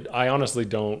honestly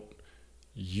don't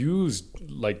use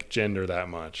like gender that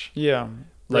much. Yeah.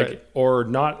 Like, right. Or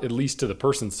not at least to the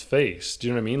person's face. Do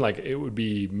you know what I mean? Like it would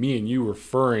be me and you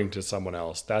referring to someone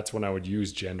else. That's when I would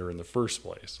use gender in the first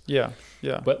place. Yeah.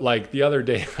 Yeah. But like the other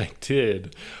day I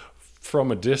did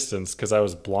from a distance because I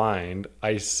was blind.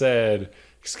 I said,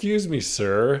 "Excuse me,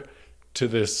 sir," to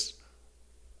this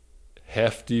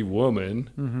hefty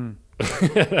woman.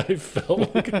 I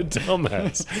felt like a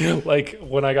dumbass. Like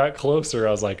when I got closer,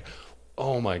 I was like,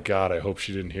 "Oh my God, I hope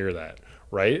she didn't hear that."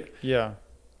 Right? Yeah.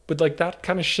 But like that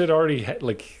kind of shit already,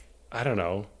 like, I don't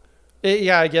know.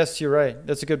 Yeah, I guess you're right.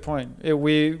 That's a good point.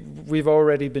 We've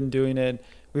already been doing it.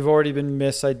 We've already been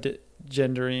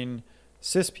misgendering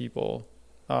cis people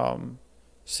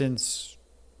since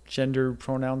gender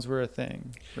pronouns were a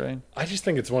thing, right? I just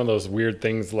think it's one of those weird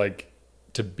things like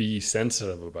to be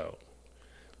sensitive about.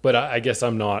 But I guess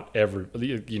I'm not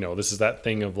this is that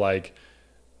thing of like,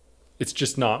 it's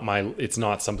just not it's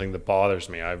not something that bothers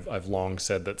me. I've long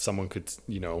said that someone could,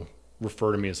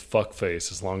 refer to me as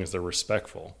fuckface as long as they're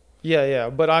respectful.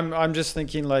 Yeah. But I'm just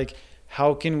thinking like,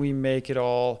 how can we make it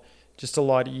all just a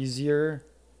lot easier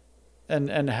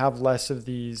and have less of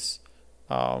these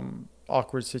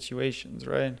awkward situations,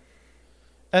 right?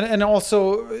 And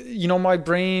also, my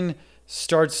brain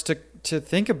starts to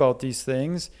think about these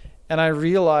things, and I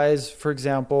realize, for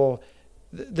example,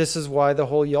 this is why the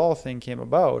whole y'all thing came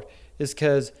about, is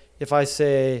because if I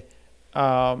say,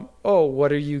 oh,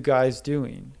 what are you guys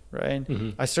doing, right?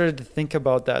 I started to think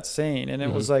about that saying, and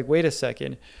it was like, wait a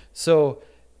second. So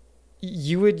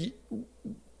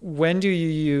when do you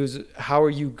use, how are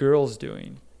you girls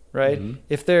doing, right?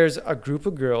 If there's a group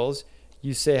of girls,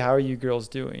 you say, how are you girls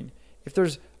doing? If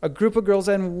there's a group of girls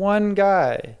and one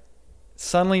guy,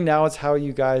 suddenly now it's how are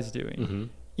you guys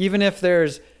doing? Even if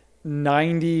there's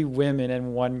 90 women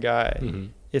and one guy,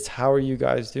 it's how are you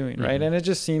guys doing, right? And it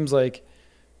just seems like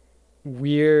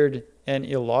weird and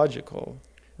illogical,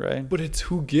 right? But it's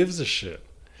who gives a shit.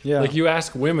 Yeah. Like you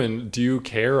ask women, do you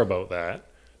care about that?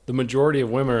 The majority of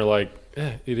women are like,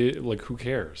 it is, like, who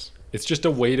cares? It's just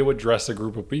a way to address a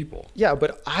group of people. Yeah,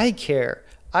 but I care.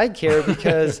 I care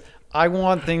because I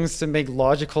want things to make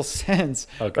logical sense,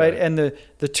 right? And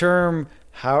the term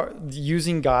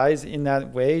using guys in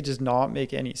that way does not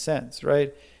make any sense,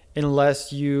 right?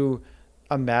 Unless you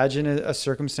imagine a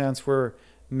circumstance where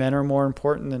men are more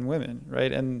important than women,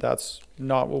 right? And that's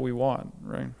not what we want,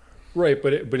 right? Right,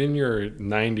 but in your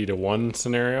 90-1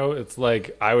 scenario, it's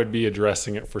like I would be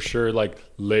addressing it for sure, like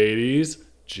ladies,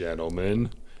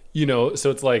 gentlemen,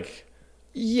 So it's like,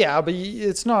 Yeah, but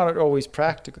it's not always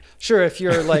practical. Sure, if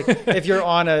you're like if you're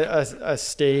on a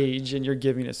stage and you're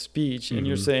giving a speech and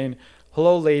you're saying,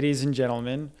 "Hello, ladies and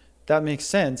gentlemen," that makes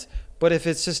sense. But if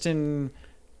it's just in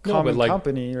common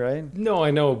company, right? No,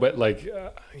 I know, but like,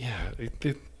 yeah.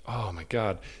 Oh my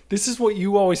God, this is what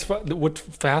you always. What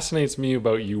fascinates me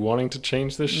about you wanting to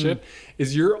change this shit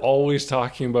is you're always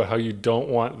talking about how you don't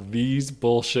want these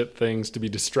bullshit things to be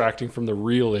distracting from the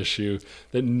real issue,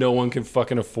 that no one can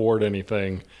fucking afford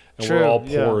anything, and True, we're all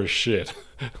poor yeah. as shit.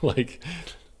 Like,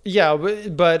 Yeah,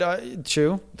 but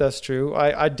true. That's true.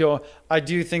 I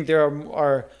do think there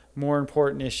are more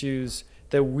important issues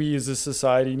that we as a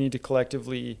society need to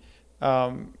collectively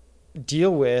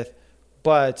deal with,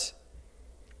 but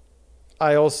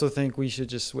I also think we should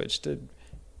just switch to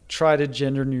try to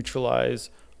gender neutralize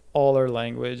all our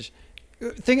language.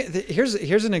 Here's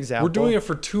an example. we're doing it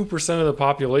for 2% of the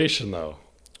population, though.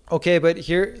 Okay, but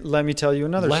here, let me tell you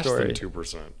another Less story. than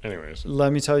 2%. Anyways.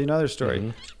 Let me tell you another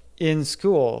story. In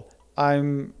school,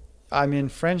 I'm in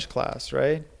French class,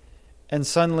 right? And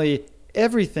suddenly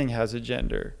everything has a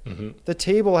gender. The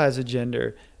table has a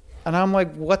gender. And I'm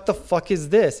like, what the fuck is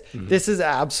this? This is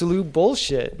absolute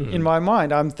bullshit in my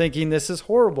mind. I'm thinking this is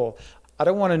horrible. I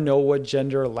don't want to know what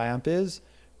gender a lamp is,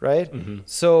 right?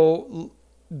 So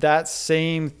that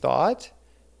same thought,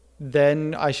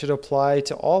 then I should apply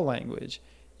to all language.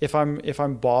 If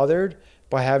I'm bothered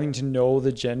by having to know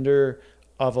the gender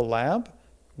of a lamp,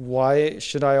 why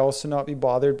should I also not be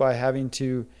bothered by having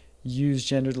to use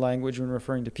gendered language when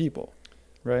referring to people,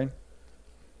 right?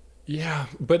 Yeah,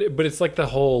 but it's like the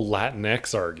whole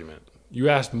Latinx argument. You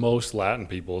ask most Latin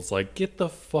people, it's like, get the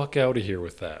fuck out of here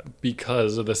with that,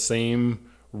 because of the same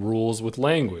rules with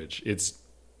language. It's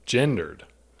gendered.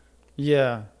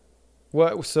 Yeah.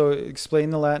 What? So explain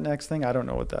the Latinx thing. I don't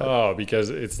know what that. Oh, because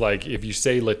it's like if you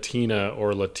say Latina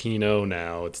or Latino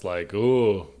now, it's like,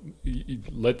 oh,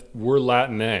 we're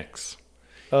Latinx.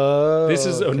 Oh. This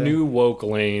is a new woke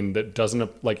lane that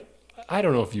doesn't, like, I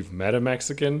don't know if you've met a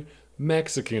Mexican.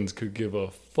 Mexicans could give a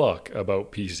fuck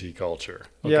about PC culture.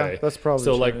 Okay? Yeah, that's probably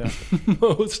so. True, like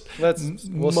yeah.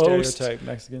 We'll stereotype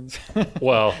Mexicans.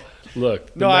 Well,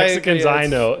 look, the Mexicans I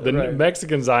know,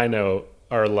 Mexicans I know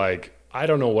are like, I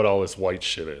don't know what all this white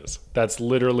shit is. That's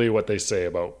literally what they say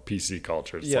about PC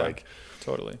culture. It's like,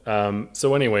 totally.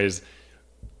 So anyways,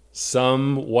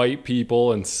 some white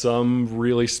people and some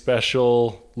really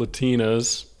special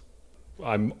Latinas,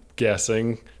 I'm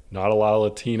guessing, not a lot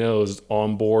of Latinos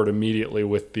on board immediately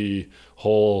with the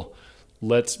whole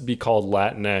let's be called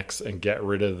Latinx and get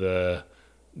rid of the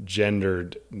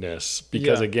genderedness.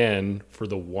 Because again, for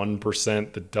the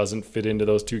 1% that doesn't fit into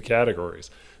those two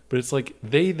categories. But it's like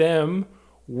they, them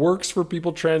works for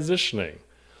people transitioning.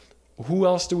 Who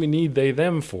else do we need they,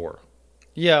 them for?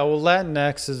 Yeah, well,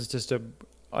 Latinx is just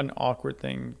an awkward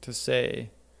thing to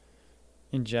say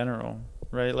in general,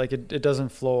 right? Like it doesn't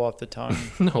flow off the tongue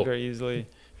very easily.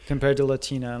 Compared to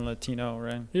Latina and Latino,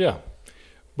 right? Yeah.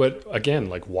 But again,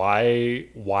 like why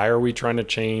are we trying to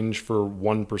change for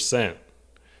 1%?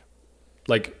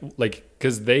 Like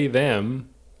cuz they them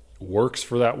works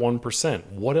for that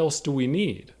 1%. What else do we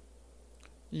need?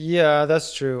 Yeah,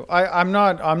 that's true. I'm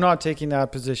not taking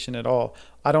that position at all.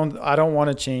 I don't want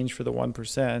to change for the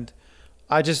 1%.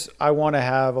 I want to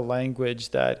have a language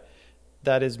that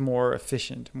is more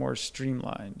efficient, more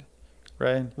streamlined,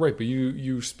 right? Right, but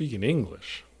you speak in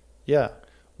English. Yeah.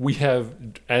 We have,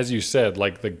 as you said,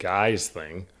 like the guys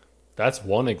thing. That's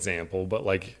one example, but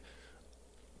like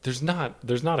there's not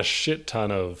a shit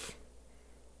ton of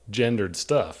gendered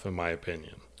stuff in my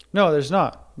opinion. No, there's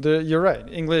not. You're right.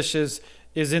 English is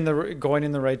going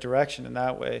in the right direction in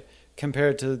that way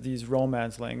compared to these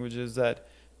Romance languages that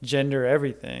gender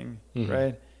everything,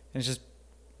 right? And it's just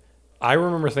I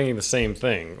remember thinking the same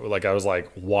thing. Like I was like,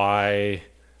 why?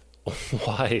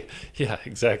 Yeah,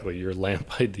 exactly. Your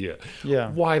lamp idea.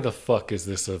 Yeah. Why the fuck is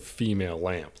this a female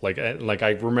lamp? Like I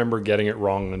remember getting it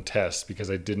wrong on tests because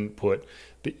I didn't put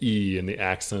the E in the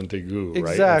accent aigu,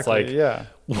 right? Exactly. It's like, yeah.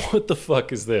 What the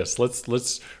fuck is this?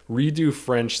 Let's redo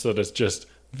French so that it's just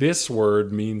this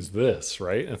word means this,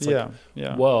 right? And it's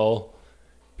yeah. Well,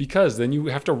 because then you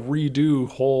have to redo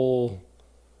whole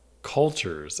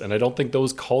cultures, and I don't think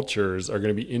those cultures are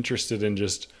going to be interested in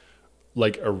just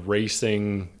like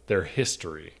erasing their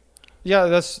history. Yeah,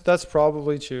 that's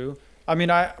probably true. I mean,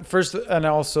 and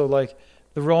also like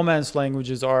the Romance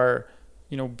languages are,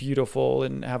 beautiful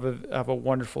and have a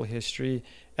wonderful history,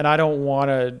 and I don't want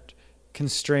to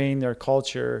constrain their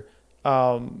culture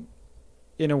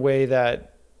in a way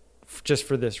that just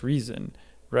for this reason,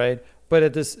 right?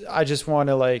 But I just want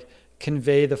to like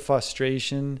convey the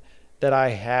frustration that I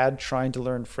had trying to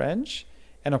learn French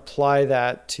and apply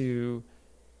that to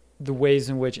the ways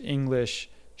in which English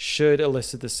should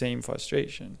elicit the same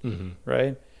frustration,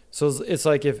 right? So it's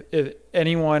like if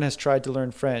anyone has tried to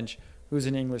learn French who's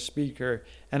an English speaker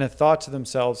and have thought to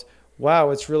themselves, wow,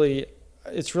 it's really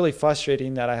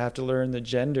frustrating that I have to learn the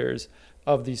genders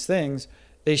of these things,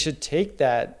 they should take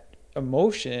that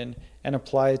emotion and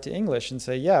apply it to English and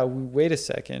say, yeah, wait a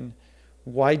second,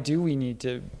 why do we need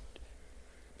to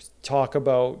talk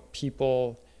about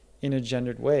people in a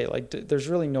gendered way? Like there's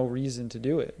really no reason to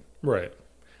do it. Right.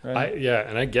 And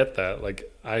I get that.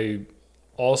 Like, I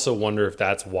also wonder if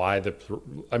that's why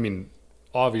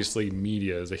obviously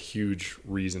media is a huge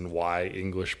reason why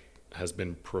English has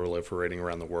been proliferating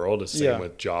around the world. The same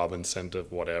with job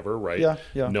incentive, whatever, right?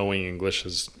 Yeah. Knowing English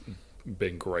has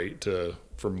been great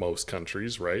for most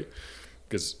countries, right?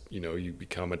 Because, you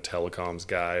become a telecoms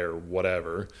guy or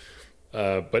whatever.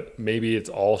 But maybe it's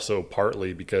also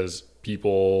partly because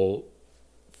people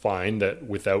find that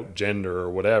without gender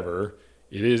or whatever,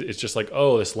 it's just like,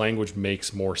 oh, this language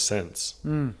makes more sense.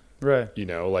 Right.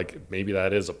 Like maybe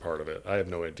that is a part of it. I have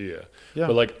no idea. Yeah.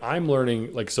 But like I'm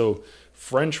learning, like, so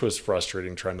French was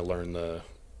frustrating trying to learn the,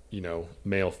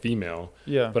 male, female.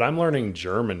 Yeah. But I'm learning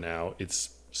German now.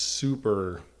 It's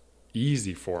super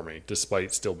easy for me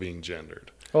despite still being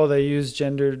gendered. Oh, they use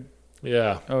gendered.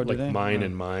 Yeah. Oh, do like they? mine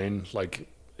and mine. Like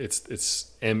it's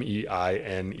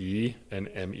MEINE and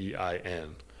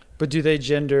MEIN. But do they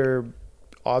gender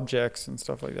objects and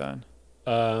stuff like that?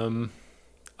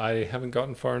 I haven't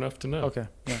gotten far enough to know. Okay.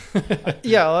 Yeah.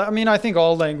 Yeah. I mean, I think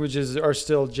all languages are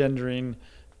still gendering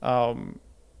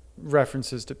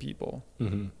references to people.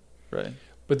 Mm-hmm. Right.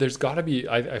 But there's got to be,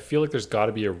 I feel like there's got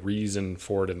to be a reason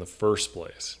for it in the first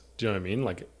place. Do you know what I mean?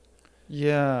 Like,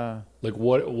 yeah. Like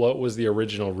what was the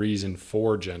original reason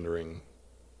for gendering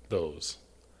those?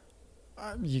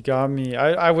 You got me.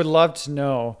 I would love to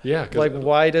know. Yeah. Like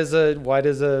why does a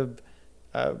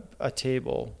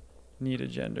table need a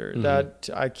gender? That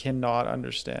I cannot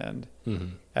understand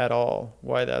at all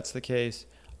why that's the case.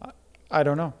 I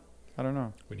don't know.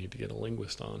 We need to get a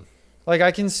linguist on. Like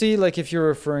I can see, like if you're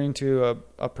referring to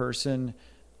a person,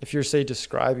 if you're say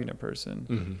describing a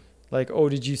person, like, oh,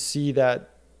 did you see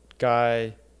that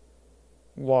guy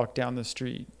walk down the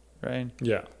street, right?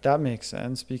 Yeah. That makes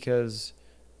sense because,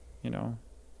 you're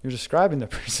describing the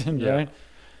person, right?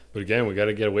 But again, we got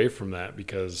to get away from that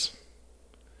because,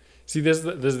 see, this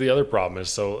is the other problem is,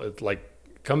 so it like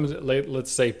comes,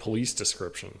 let's say police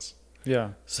descriptions.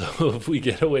 Yeah. So if we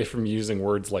get away from using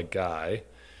words like guy,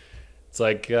 it's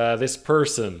like this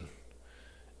person,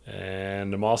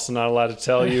 and I'm also not allowed to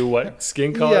tell you what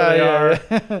skin color they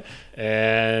are,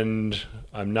 and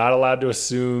I'm not allowed to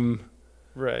assume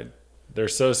their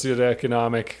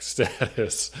socioeconomic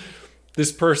status.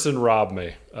 This person robbed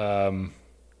me.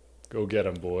 Go get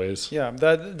them, boys. Yeah,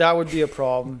 that would be a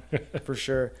problem for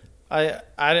sure.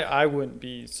 I wouldn't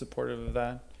be supportive of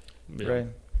that, right?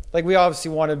 Like we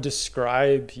obviously want to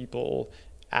describe people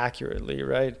accurately,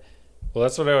 right? Well,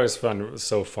 that's what I always found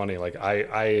so funny. Like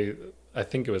I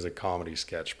think it was a comedy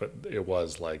sketch, but it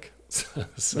was like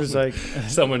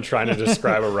someone trying to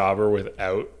describe a robber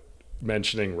without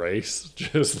mentioning race.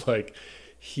 Just like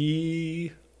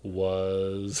he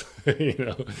was,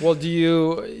 Well, do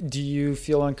you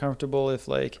feel uncomfortable if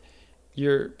like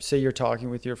you're talking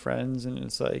with your friends and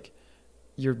it's like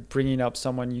you're bringing up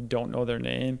someone you don't know their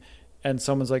name and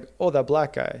someone's like, oh, that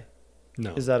black guy?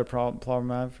 No. Is that a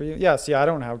problem for you? Yeah, see, I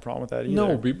don't have a problem with that either.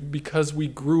 No, because we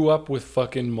grew up with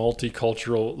fucking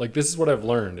multicultural, like this is what I've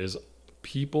learned is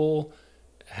people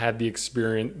had the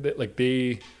experience that like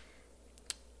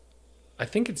I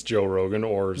think it's Joe Rogan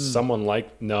or someone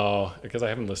because I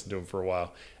haven't listened to him for a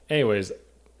while. Anyways,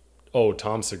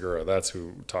 Tom Segura, that's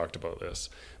who talked about this.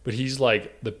 But he's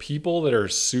like, the people that are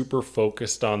super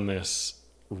focused on this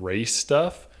race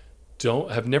stuff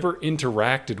have never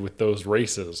interacted with those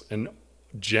races and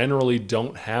generally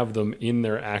don't have them in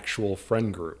their actual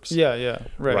friend groups. Yeah,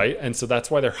 right. And so that's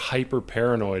why they're hyper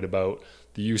paranoid about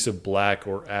the use of black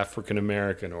or African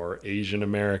American or Asian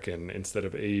American instead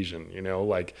of Asian,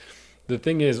 like the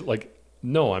thing is like,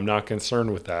 no, I'm not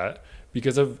concerned with that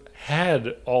because I've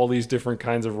had all these different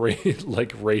kinds of races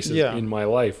in my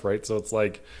life. Right. So it's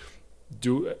like,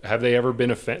 have they ever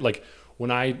been offended? Like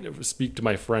when I speak to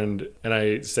my friend and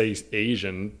I say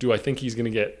Asian, do I think he's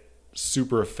going to get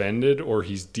super offended or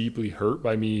he's deeply hurt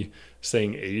by me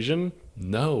saying Asian?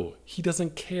 No, he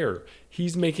doesn't care.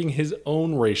 He's making his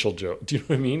own racial joke. Do you know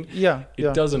what I mean? Yeah.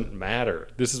 It doesn't matter.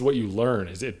 This is what you learn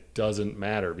is it doesn't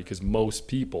matter because most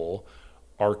people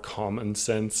our common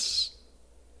sense.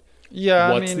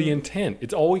 Yeah. What's the intent?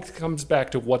 It always comes back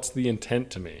to what's the intent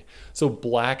to me. So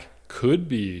black could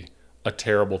be a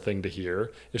terrible thing to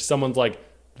hear if someone's like,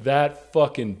 that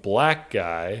fucking black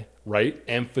guy, right?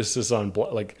 Emphasis on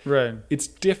black. Like, Right. it's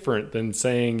different than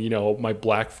saying, you know, my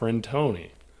black friend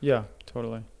Tony. Yeah,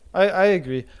 totally. I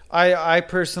agree. I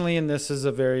personally, and this is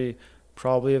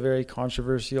probably a very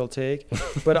controversial take,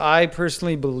 but I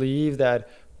personally believe that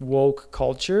woke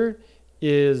culture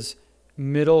is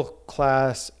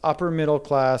upper middle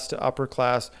class to upper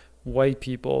class white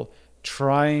people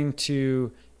trying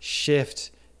to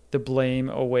shift the blame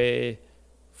away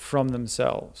from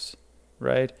themselves,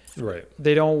 right? Right.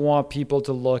 They don't want people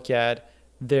to look at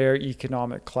their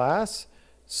economic class,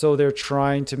 so they're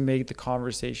trying to make the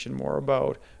conversation more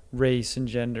about race and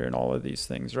gender and all of these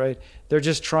things, right? They're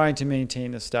just trying to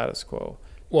maintain the status quo.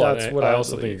 Well, That's and what I I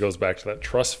also believe. think it goes back to that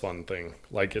trust fund thing.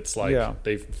 Like, it's like Yeah.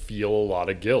 they feel a lot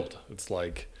of guilt. It's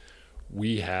like,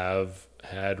 we have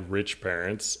had rich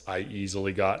parents. I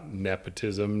easily got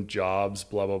nepotism, jobs,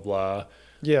 blah, blah, blah.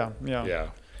 Yeah.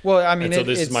 Yeah. Well, I mean, And so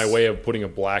this is my way of putting a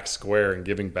black square and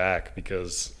giving back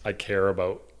because I care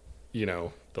about, you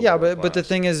know, the yeah, lower but the class.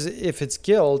 thing is, if it's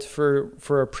guilt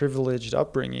for a privileged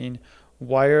upbringing,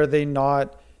 why are they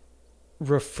not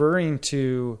referring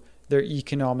to their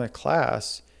economic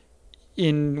class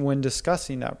when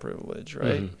discussing that privilege,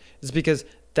 right? Mhm. It's because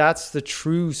that's the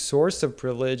true source of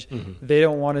privilege. Mhm. They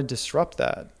don't want to disrupt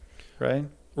that, right?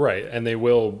 Right. And they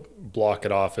will block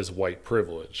it off as white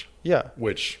privilege, Yeah,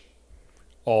 which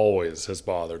always has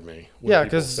bothered me when Yeah,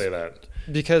 people 'cause- say that.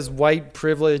 because white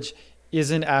privilege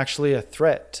isn't actually a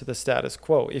threat to the status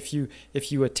quo. If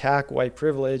you attack white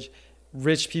privilege,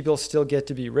 rich people still get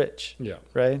to be rich, Yeah.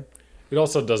 right? It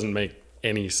also doesn't make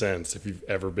any sense if you've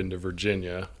ever been to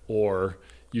Virginia or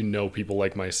you know people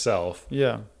like myself.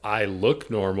 Yeah. I look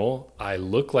normal. I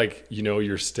look like, you know,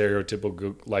 your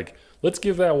stereotypical, like, let's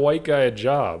give that white guy a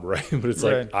job, right? But it's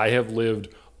like, Right. I have lived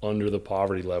under the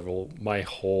poverty level my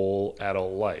whole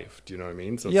adult life. Do you know what I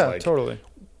mean? So it's Yeah, like, totally.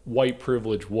 white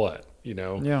privilege what? You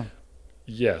know? Yeah.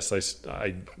 Yes,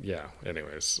 yeah.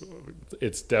 Anyways,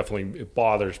 it's definitely, it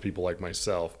bothers people like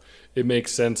myself. It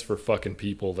makes sense for fucking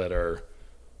people that are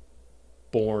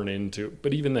born into,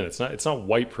 but even then, it's not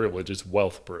white privilege, it's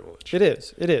wealth privilege. It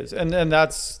is. And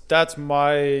that's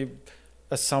my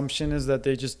assumption, is that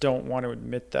they just don't want to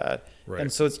admit that. Right.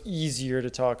 And so it's easier to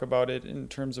talk about it in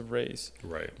terms of race.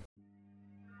 Right.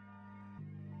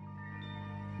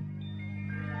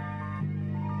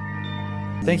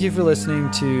 Thank you for listening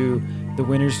to the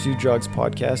Winners Do Drugs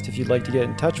podcast. If you'd like to get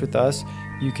in touch with us,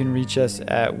 you can reach us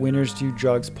at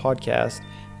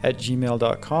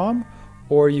winnersdodrugspodcast@gmail.com,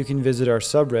 or you can visit our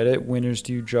subreddit, Winners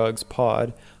Do Drugs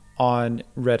Pod, on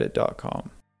reddit.com.